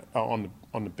ground, on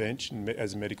the bench, and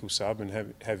as a medical sub,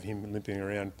 and have him limping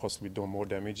around, possibly doing more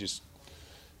damage. Just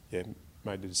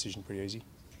made the decision pretty easy.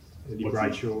 Is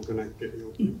Brayshaw going to get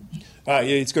you?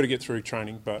 He's got to get through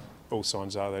training, but all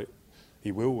signs are that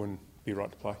he will and be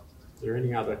right to play. Is there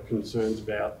any other concerns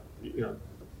about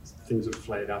things that have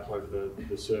flared up over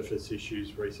the surface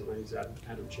issues recently? Is that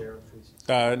Adam Chera, for instance?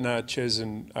 No, Ches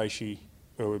and Aishi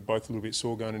were both a little bit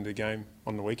sore going into the game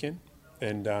on the weekend,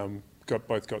 and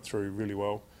both got through really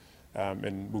well,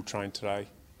 and we'll train today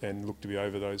and look to be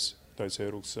over those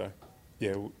hurdles. So,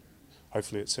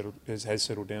 hopefully it has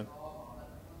settled down.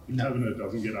 If Taberner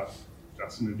doesn't get up,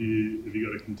 Justin, have you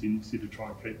got a contingency to try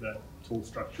and keep that tall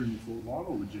structure in the forward line,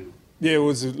 or would you? Yeah,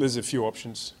 there's a few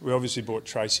options. We obviously brought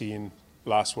Tracy in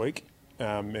last week,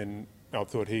 and I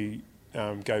thought he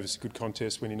gave us a good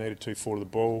contest when he needed to forward the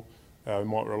ball. We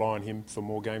might rely on him for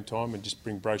more game time and just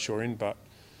bring Brayshaw in, but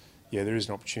there is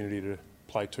an opportunity to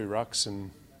play 2 rucks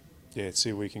and see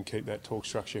if we can keep that talk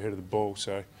structure ahead of the ball.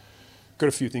 So got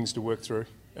a few things to work through,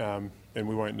 and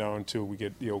we won't know until we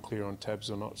get the all clear on tabs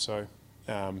or not. So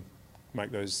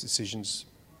make those decisions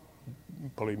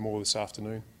probably more this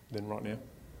afternoon than right now.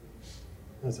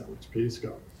 How's that with Pierce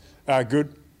go?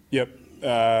 Good. Yep.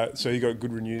 So he got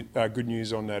good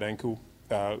news on that ankle.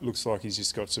 Looks like he's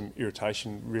just got some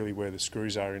irritation really where the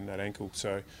screws are in that ankle.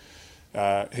 So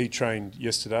he trained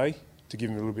yesterday to give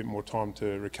him a little bit more time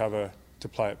to recover to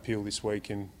play at Peel this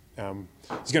week, and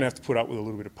he's going to have to put up with a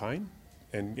little bit of pain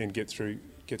and get through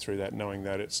that, knowing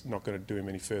that it's not going to do him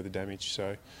any further damage.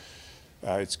 So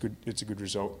it's good. It's a good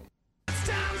result.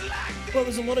 Well,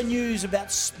 there's a lot of news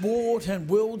about sport and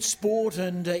world sport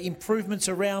and improvements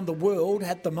around the world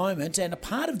at the moment, and a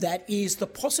part of that is the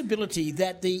possibility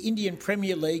that the Indian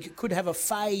Premier League could have a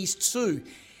phase 2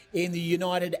 in the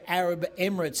United Arab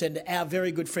Emirates, and our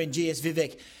very good friend GS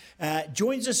Vivek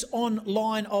joins us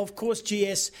online. Of course,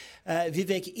 GS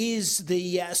Vivek is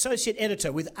the associate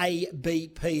editor with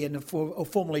ABP and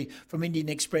formerly from Indian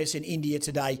Express in India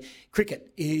Today.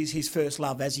 Cricket is his first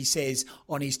love, as he says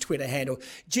on his Twitter handle.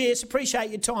 GS, appreciate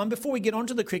your time. Before we get on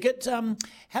to the cricket,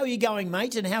 how are you going,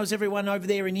 mate? And how's everyone over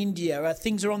there in India?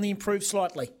 Things are on the improve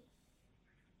slightly.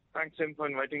 Thanks, Tim, for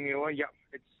inviting me over. Yeah,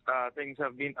 things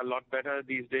have been a lot better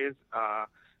these days.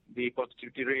 The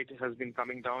positivity rate has been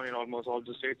coming down in almost all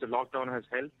the states. The lockdown has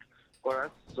helped for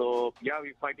us. So,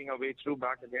 we're fighting our way through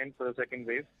back again for the second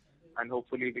wave. And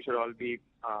hopefully we should all be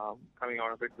coming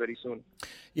out of it very soon.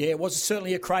 Yeah, it was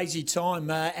certainly a crazy time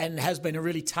and has been a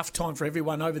really tough time for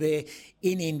everyone over there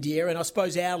in India. And I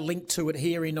suppose our link to it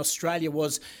here in Australia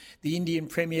was the Indian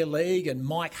Premier League and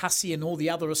Mike Hussey and all the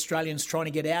other Australians trying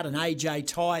to get out, and AJ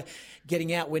Tye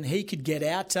getting out when he could get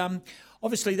out.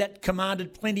 Obviously, that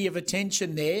commanded plenty of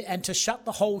attention there, and to shut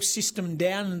the whole system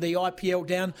down and the IPL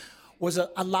down was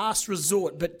a last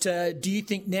resort. But do you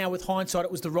think now, with hindsight,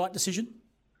 it was the right decision?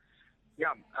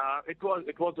 Yeah, it was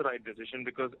the right decision,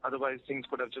 because otherwise things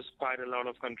could have just spiraled out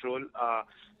of control.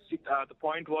 The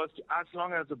point was, as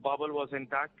long as the bubble was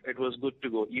intact, it was good to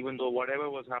go, even though whatever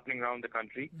was happening around the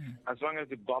country. As long as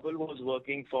the bubble was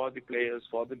working for the players,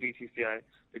 for the BCCI,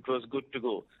 it was good to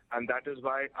go. And that is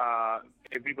why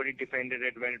everybody defended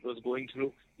it when it was going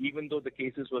through, even though the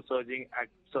cases were surging at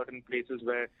certain places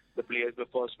where the players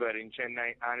were in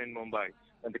Chennai and in Mumbai,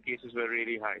 and the cases were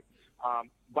really high.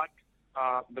 But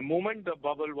the moment the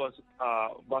bubble was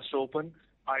bust open,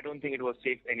 I don't think it was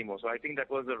safe anymore. So I think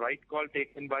that was the right call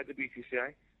taken by the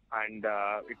BCCI, and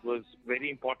it was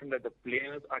very important that the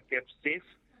players are kept safe,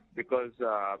 because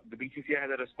the BCCI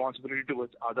has a responsibility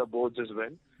towards other boards as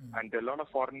well. And there are a lot of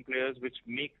foreign players which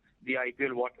make the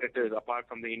IPL what it is, apart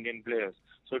from the Indian players.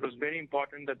 So it was very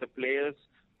important that the players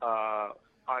are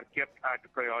kept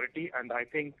at priority, and I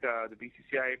think the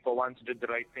BCCI for once did the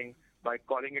right thing by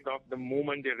calling it off the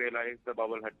moment they realised the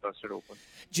bubble had busted open.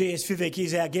 GS Vivek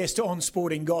is our guest on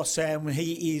Sporting Goss, and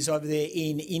he is over there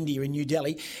in India, in New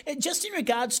Delhi. Just in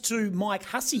regards to Mike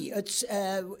Hussey,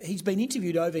 he's been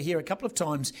interviewed over here a couple of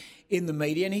times in the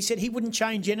media, and he said he wouldn't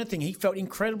change anything. He felt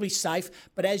incredibly safe,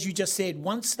 but as you just said,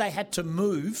 once they had to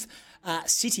move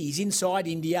cities inside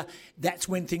India, that's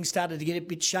when things started to get a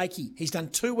bit shaky. He's done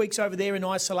 2 weeks over there in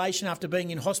isolation after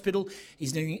being in hospital.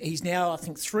 He's now, I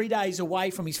think, 3 days away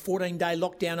from his 14-day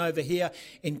lockdown over here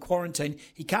in quarantine.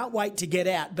 He can't wait to get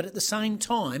out, but at the same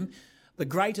time, the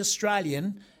great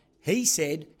Australian, he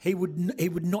said he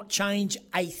would not change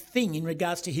a thing in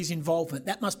regards to his involvement.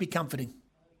 That must be comforting.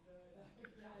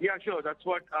 Yeah, sure. That's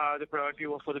what the priority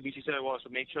for the BCCI was,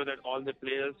 to make sure that all the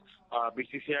players,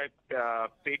 BCCI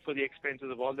paid for the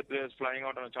expenses of all the players flying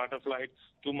out on a charter flight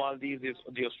to Maldives,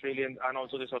 the Australians and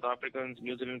also the South Africans,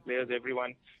 New Zealand players,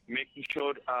 everyone, making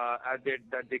sure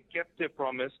that they kept their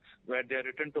promise where they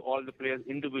returned to all the players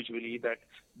individually, that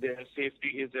their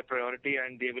safety is their priority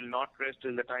and they will not rest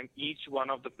till the time each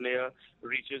one of the player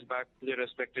reaches back to their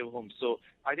respective homes. So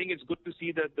I think it's good to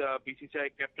see that the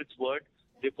BCCI kept its word.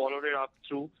 They followed it up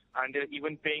through, and they're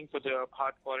even paying for the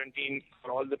hard quarantine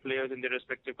for all the players in their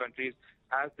respective countries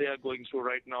as they are going through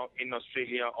right now in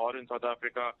Australia or in South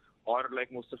Africa, or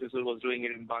like Mustafizur was doing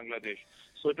it in Bangladesh.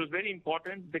 So it was very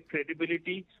important, the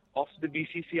credibility of the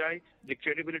BCCI, the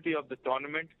credibility of the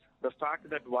tournament, the fact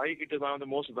that why it is one of the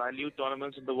most valued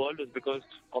tournaments in the world is because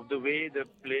of the way the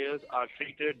players are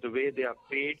treated, the way they are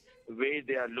paid, the way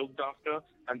they are looked after,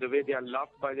 and the way they are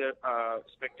loved by their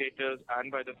spectators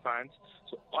and by the fans.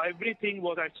 So everything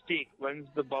was at stake when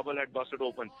the bubble had busted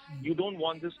open. You don't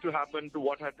want this to happen to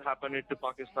what had happened to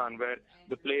Pakistan, where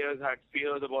the players had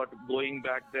fears about going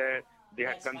back there. They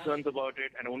had concerns about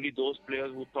it, and only those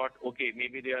players who thought, okay,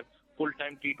 maybe they are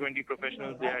full-time T20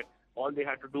 professionals, they had All they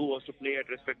had to do was to play at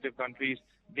respective countries.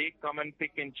 They come and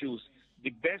pick and choose. The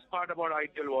best part about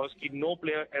IPL was that no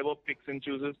player ever picks and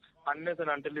chooses unless and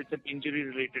until it's an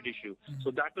injury-related issue. So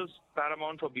that was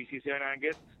paramount for BCCI, and I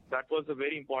guess that was a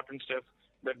very important step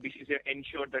that BCCI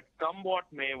ensured that come what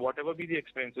may, whatever be the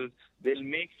expenses, they'll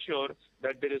make sure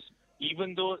that there is,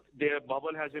 even though their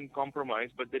bubble has been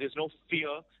compromised, but there is no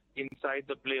fear inside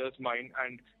the player's mind,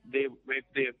 and with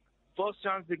the first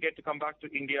chance they get to come back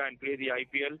to India and play the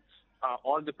IPL,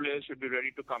 all the players should be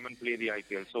ready to come and play the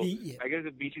IPL. So I guess the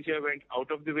BCCI went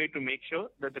out of the way to make sure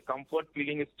that the comfort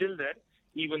feeling is still there,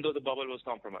 even though the bubble was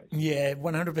compromised. Yeah,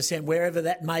 100%. Wherever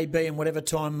that may be and whatever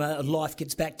time life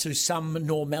gets back to some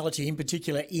normality, in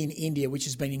particular in India, which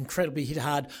has been incredibly hit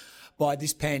hard by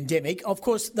this pandemic. Of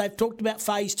course, they've talked about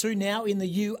phase 2 now in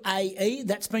the UAE.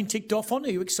 That's been ticked off on. Are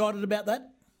you excited about that?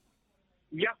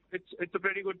 Yeah, it's a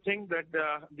pretty good thing that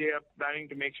they are planning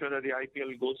to make sure that the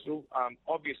IPL goes through.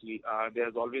 Obviously,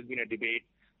 there's always been a debate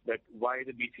that why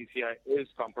the BCCI is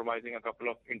compromising a couple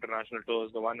of international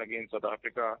tours. The one against South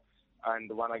Africa and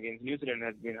the one against New Zealand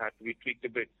had to be tweaked a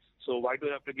bit. So why do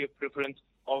they have to give preference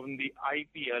on the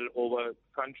IPL over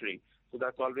country? So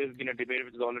that's always been a debate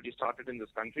which has already started in this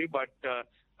country. But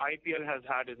IPL has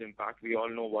had its impact. We all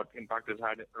know what impact it's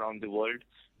had around the world.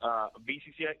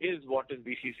 BCCI is what is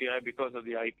BCCI because of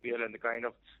the IPL and the kind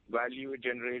of value it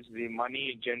generates, the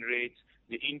money it generates,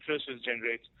 the interest it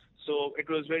generates. So it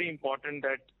was very important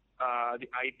that the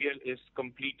IPL is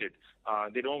completed.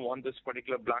 They don't want this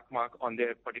particular black mark on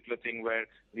their particular thing where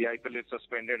the IPL is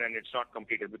suspended and it's not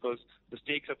completed, because the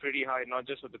stakes are pretty high, not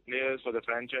just for the players, for the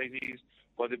franchisees,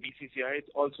 for the BCCI. It's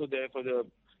also there for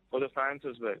the fans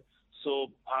as well. So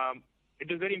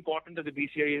it is very important that the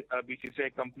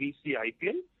BCCI completes the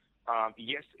IPL.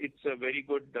 Yes, it's a very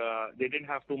good. They didn't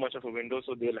have too much of a window,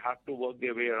 so they'll have to work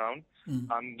their way around.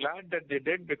 I'm glad that they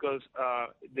did, because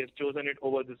they've chosen it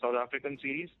over the South African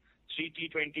series. 3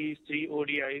 T20s, 3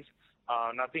 ODIs.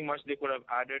 Nothing much they could have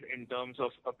added in terms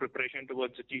of preparation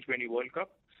towards the T20 World Cup.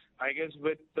 I guess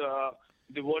with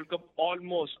the World Cup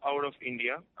almost out of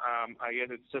India, I guess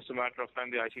it's just a matter of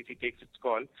time the ICC takes its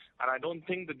call. And I don't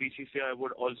think the BCCI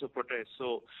would also protest.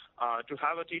 So to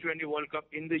have a T20 World Cup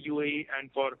in the UAE, and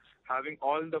for having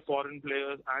all the foreign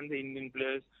players and the Indian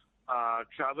players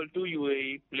travel to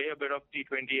UAE, play a bit of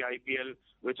T20 IPL,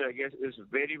 which I guess is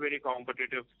very, very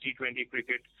competitive T20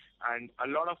 cricket, and a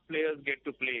lot of players get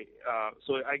to play.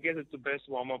 So I guess it's the best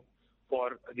warm-up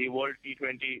for the World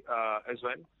T20 as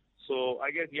well. So I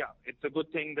guess, yeah, it's a good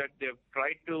thing that they've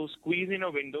tried to squeeze in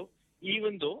a window,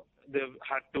 even though they've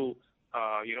had to,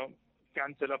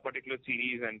 cancel a particular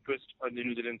series and twist the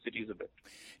New Zealand cities a bit.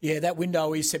 Yeah, that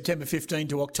window is September 15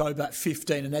 to October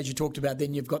 15. And as you talked about,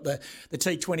 then you've got the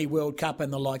T20 World Cup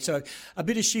and the like. So a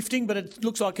bit of shifting, but it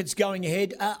looks like it's going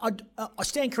ahead. I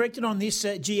stand corrected on this,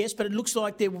 GS, but it looks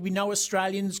like there will be no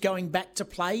Australians going back to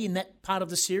play in that part of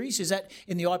the series. Is that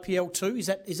in the IPL too? Is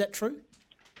that true?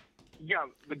 Yeah,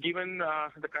 given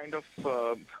the kind of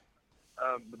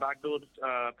the backdoor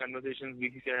conversations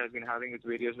BCCI has been having with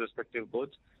various respective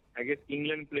boards, I guess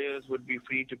England players would be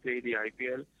free to play the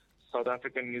IPL. South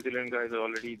African, New Zealand guys are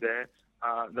already there.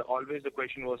 Always the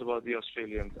question was about the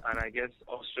Australians, and I guess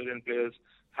Australian players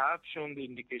have shown the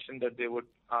indication that they would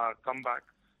come back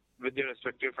with their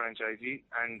respective franchisee,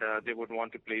 and they would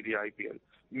want to play the IPL.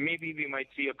 Maybe we might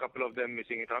see a couple of them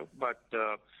missing it out, but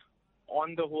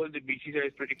on the whole, the BCCI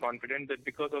is pretty confident that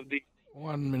because of the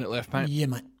 1 minute left, mate. Yeah,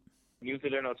 mate. New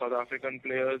Zealand or South African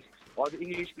players or the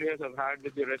English players have had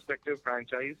with their respective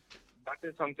franchise, that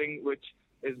is something which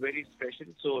is very special.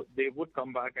 So they would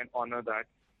come back and honour that,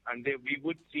 and we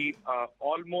would see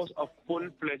almost a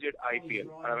full-fledged IPL.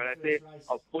 When I say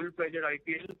a full-fledged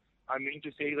IPL, I mean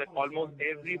to say that almost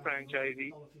every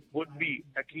franchisee would be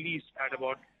at least at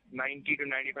about 90 to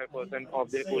 95%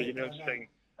 of their original strength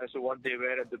as to what they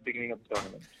were at the beginning of the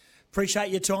tournament. Appreciate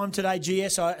your time today,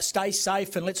 GS. Stay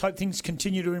safe, and let's hope things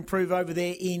continue to improve over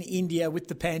there in India with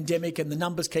the pandemic and the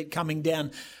numbers keep coming down.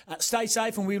 Stay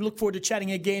safe, and we look forward to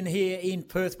chatting again here in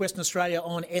Perth, Western Australia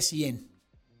on SEN.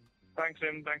 Thanks,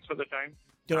 Tim. Thanks for the time.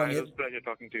 Good on you. It was a pleasure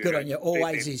talking to you. Good on you.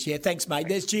 Always is. Yeah, thanks, mate.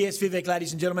 There's GS Vivek,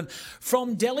 ladies and gentlemen,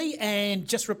 from Delhi. And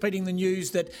just repeating the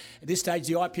news that at this stage,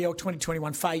 the IPL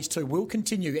 2021 Phase 2 will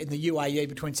continue in the UAE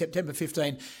between September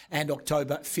 15 and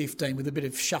October 15, with a bit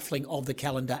of shuffling of the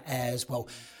calendar as well.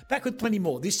 Back with plenty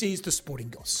more. This is The Sporting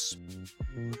Goss.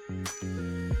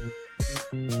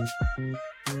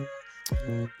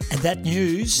 And that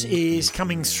news is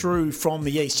coming through from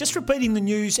the east. Just repeating the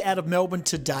news out of Melbourne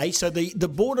today. So the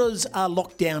borders are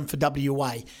locked down for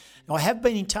WA. Now, I have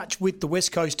been in touch with the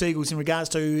West Coast Eagles in regards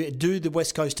to, do the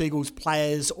West Coast Eagles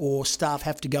players or staff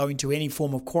have to go into any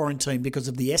form of quarantine because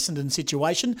of the Essendon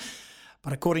situation?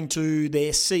 But according to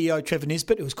their CEO, Trevor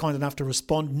Nisbet, who was kind enough to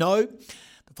respond, no.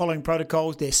 The following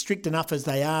protocols, they're strict enough as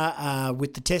they are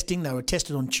with the testing. They were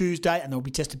tested on Tuesday and they'll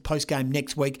be tested post-game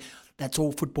next week. That's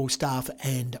all football staff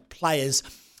and players.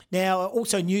 Now,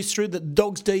 also news through that the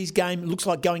Dogs D's game looks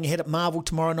like going ahead at Marvel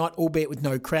tomorrow night, albeit with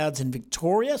no crowds in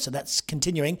Victoria, so that's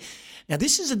continuing. Now,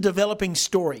 this is a developing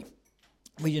story.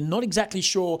 We're not exactly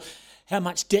sure how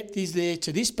much depth is there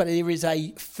to this, but there is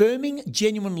a firming,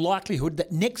 genuine likelihood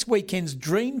that next weekend's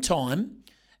dream time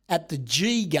at the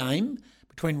G game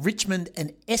between Richmond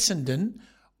and Essendon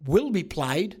will be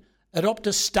played at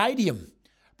Optus Stadium.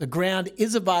 The ground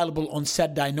is available on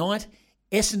Saturday night.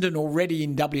 Essendon already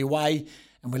in WA,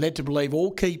 and we're led to believe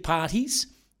all key parties,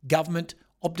 government,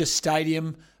 Optus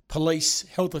Stadium, police,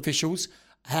 health officials,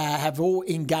 have all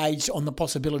engaged on the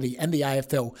possibility, and the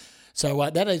AFL. So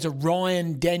that is a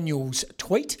Ryan Daniels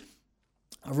tweet.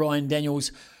 Ryan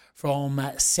Daniels from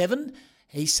 7.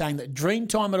 He's saying that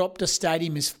Dreamtime at Optus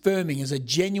Stadium is firming as a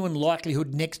genuine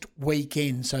likelihood next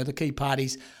weekend. So the key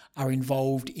parties are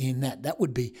involved in that. That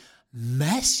would be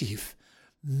massive,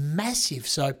 massive.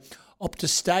 So Optus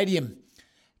Stadium,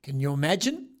 can you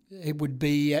imagine? It would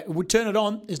be, it would turn it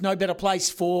on. There's no better place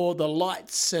for the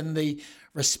lights and the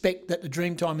respect that the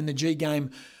Dreamtime in the G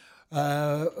game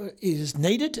is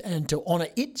needed, and to honour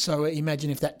it. So imagine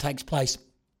if that takes place.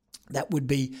 That would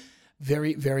be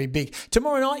very, very big.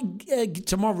 Tomorrow,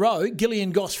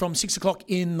 Gillian Goss from 6 o'clock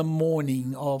in the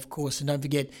morning, of course. And don't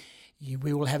forget,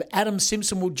 we will have Adam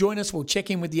Simpson will join us. We'll check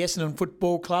in with the Essendon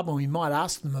Football Club, and we might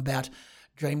ask them about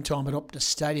Dreamtime at Optus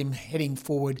Stadium heading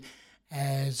forward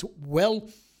as well.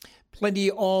 Plenty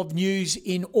of news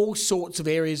in all sorts of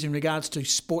areas in regards to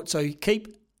sport, so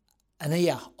keep an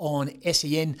ear on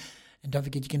SEN. And don't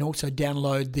forget, you can also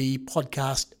download the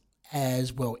podcast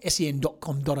as well,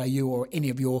 sen.com.au or any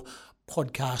of your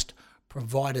podcast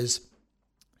providers.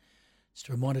 Just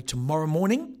a reminder, tomorrow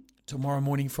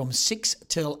morning from 6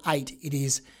 till 8, it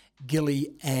is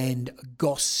Gilly and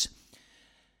Goss.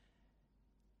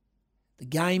 The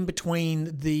game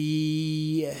between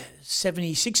the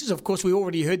 76ers, of course, we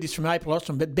already heard this from April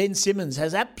Ostrom, but Ben Simmons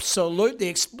has absolutely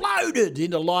exploded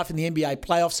into life in the NBA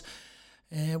playoffs.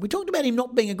 We talked about him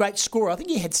not being a great scorer. I think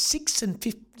he had 6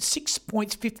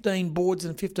 points, 15 boards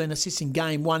and 15 assists in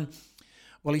game one.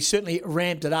 Well, he certainly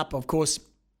ramped it up. Of course,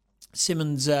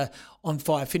 Simmons on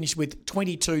fire, finished with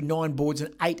 22, 9 boards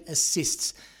and 8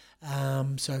 assists.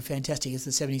 So fantastic as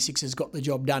the 76ers got the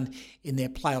job done in their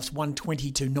playoffs,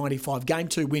 120-95. Game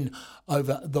 2 win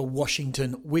over the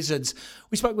Washington Wizards.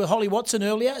 We spoke with Holly Watson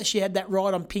earlier. She had that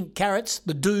ride on Pink Carrots.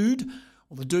 The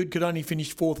dude could only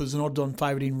finish 4th as an odds-on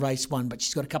favourite in race 1, but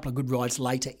she's got a couple of good rides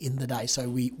later in the day, so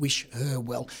we wish her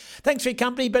well. Thanks for your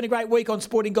company. Been a great week on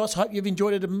Sporting Goss. Hope you've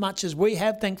enjoyed it as much as we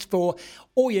have. Thanks for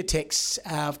all your texts.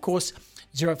 Of course,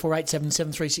 0487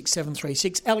 736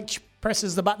 736. Alex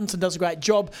presses the buttons and does a great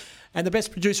job. And the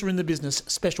best producer in the business,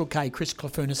 Special K, Chris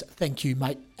Clefurnis. Thank you,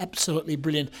 mate. Absolutely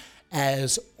brilliant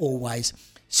as always.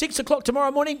 6 o'clock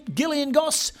tomorrow morning, Gillian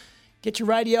Goss. Get your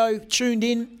radio tuned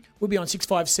in. We'll be on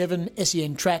 657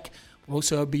 SEN Track. We'll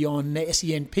also be on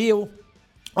SEN Peel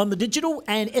on the digital,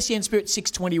 and SEN Spirit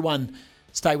 621.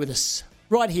 Stay with us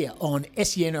right here on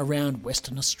SEN around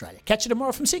Western Australia. Catch you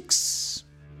tomorrow from 6.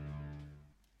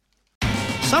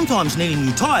 Sometimes needing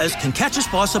new tyres can catch us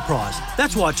by surprise.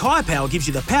 That's why Tyre Power gives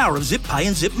you the power of Zip Pay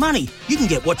and Zip Money. You can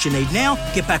get what you need now,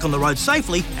 get back on the road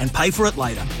safely and pay for it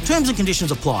later. Terms and conditions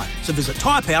apply. So visit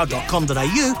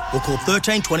tyrepower.com.au or call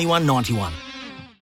 13 21 91.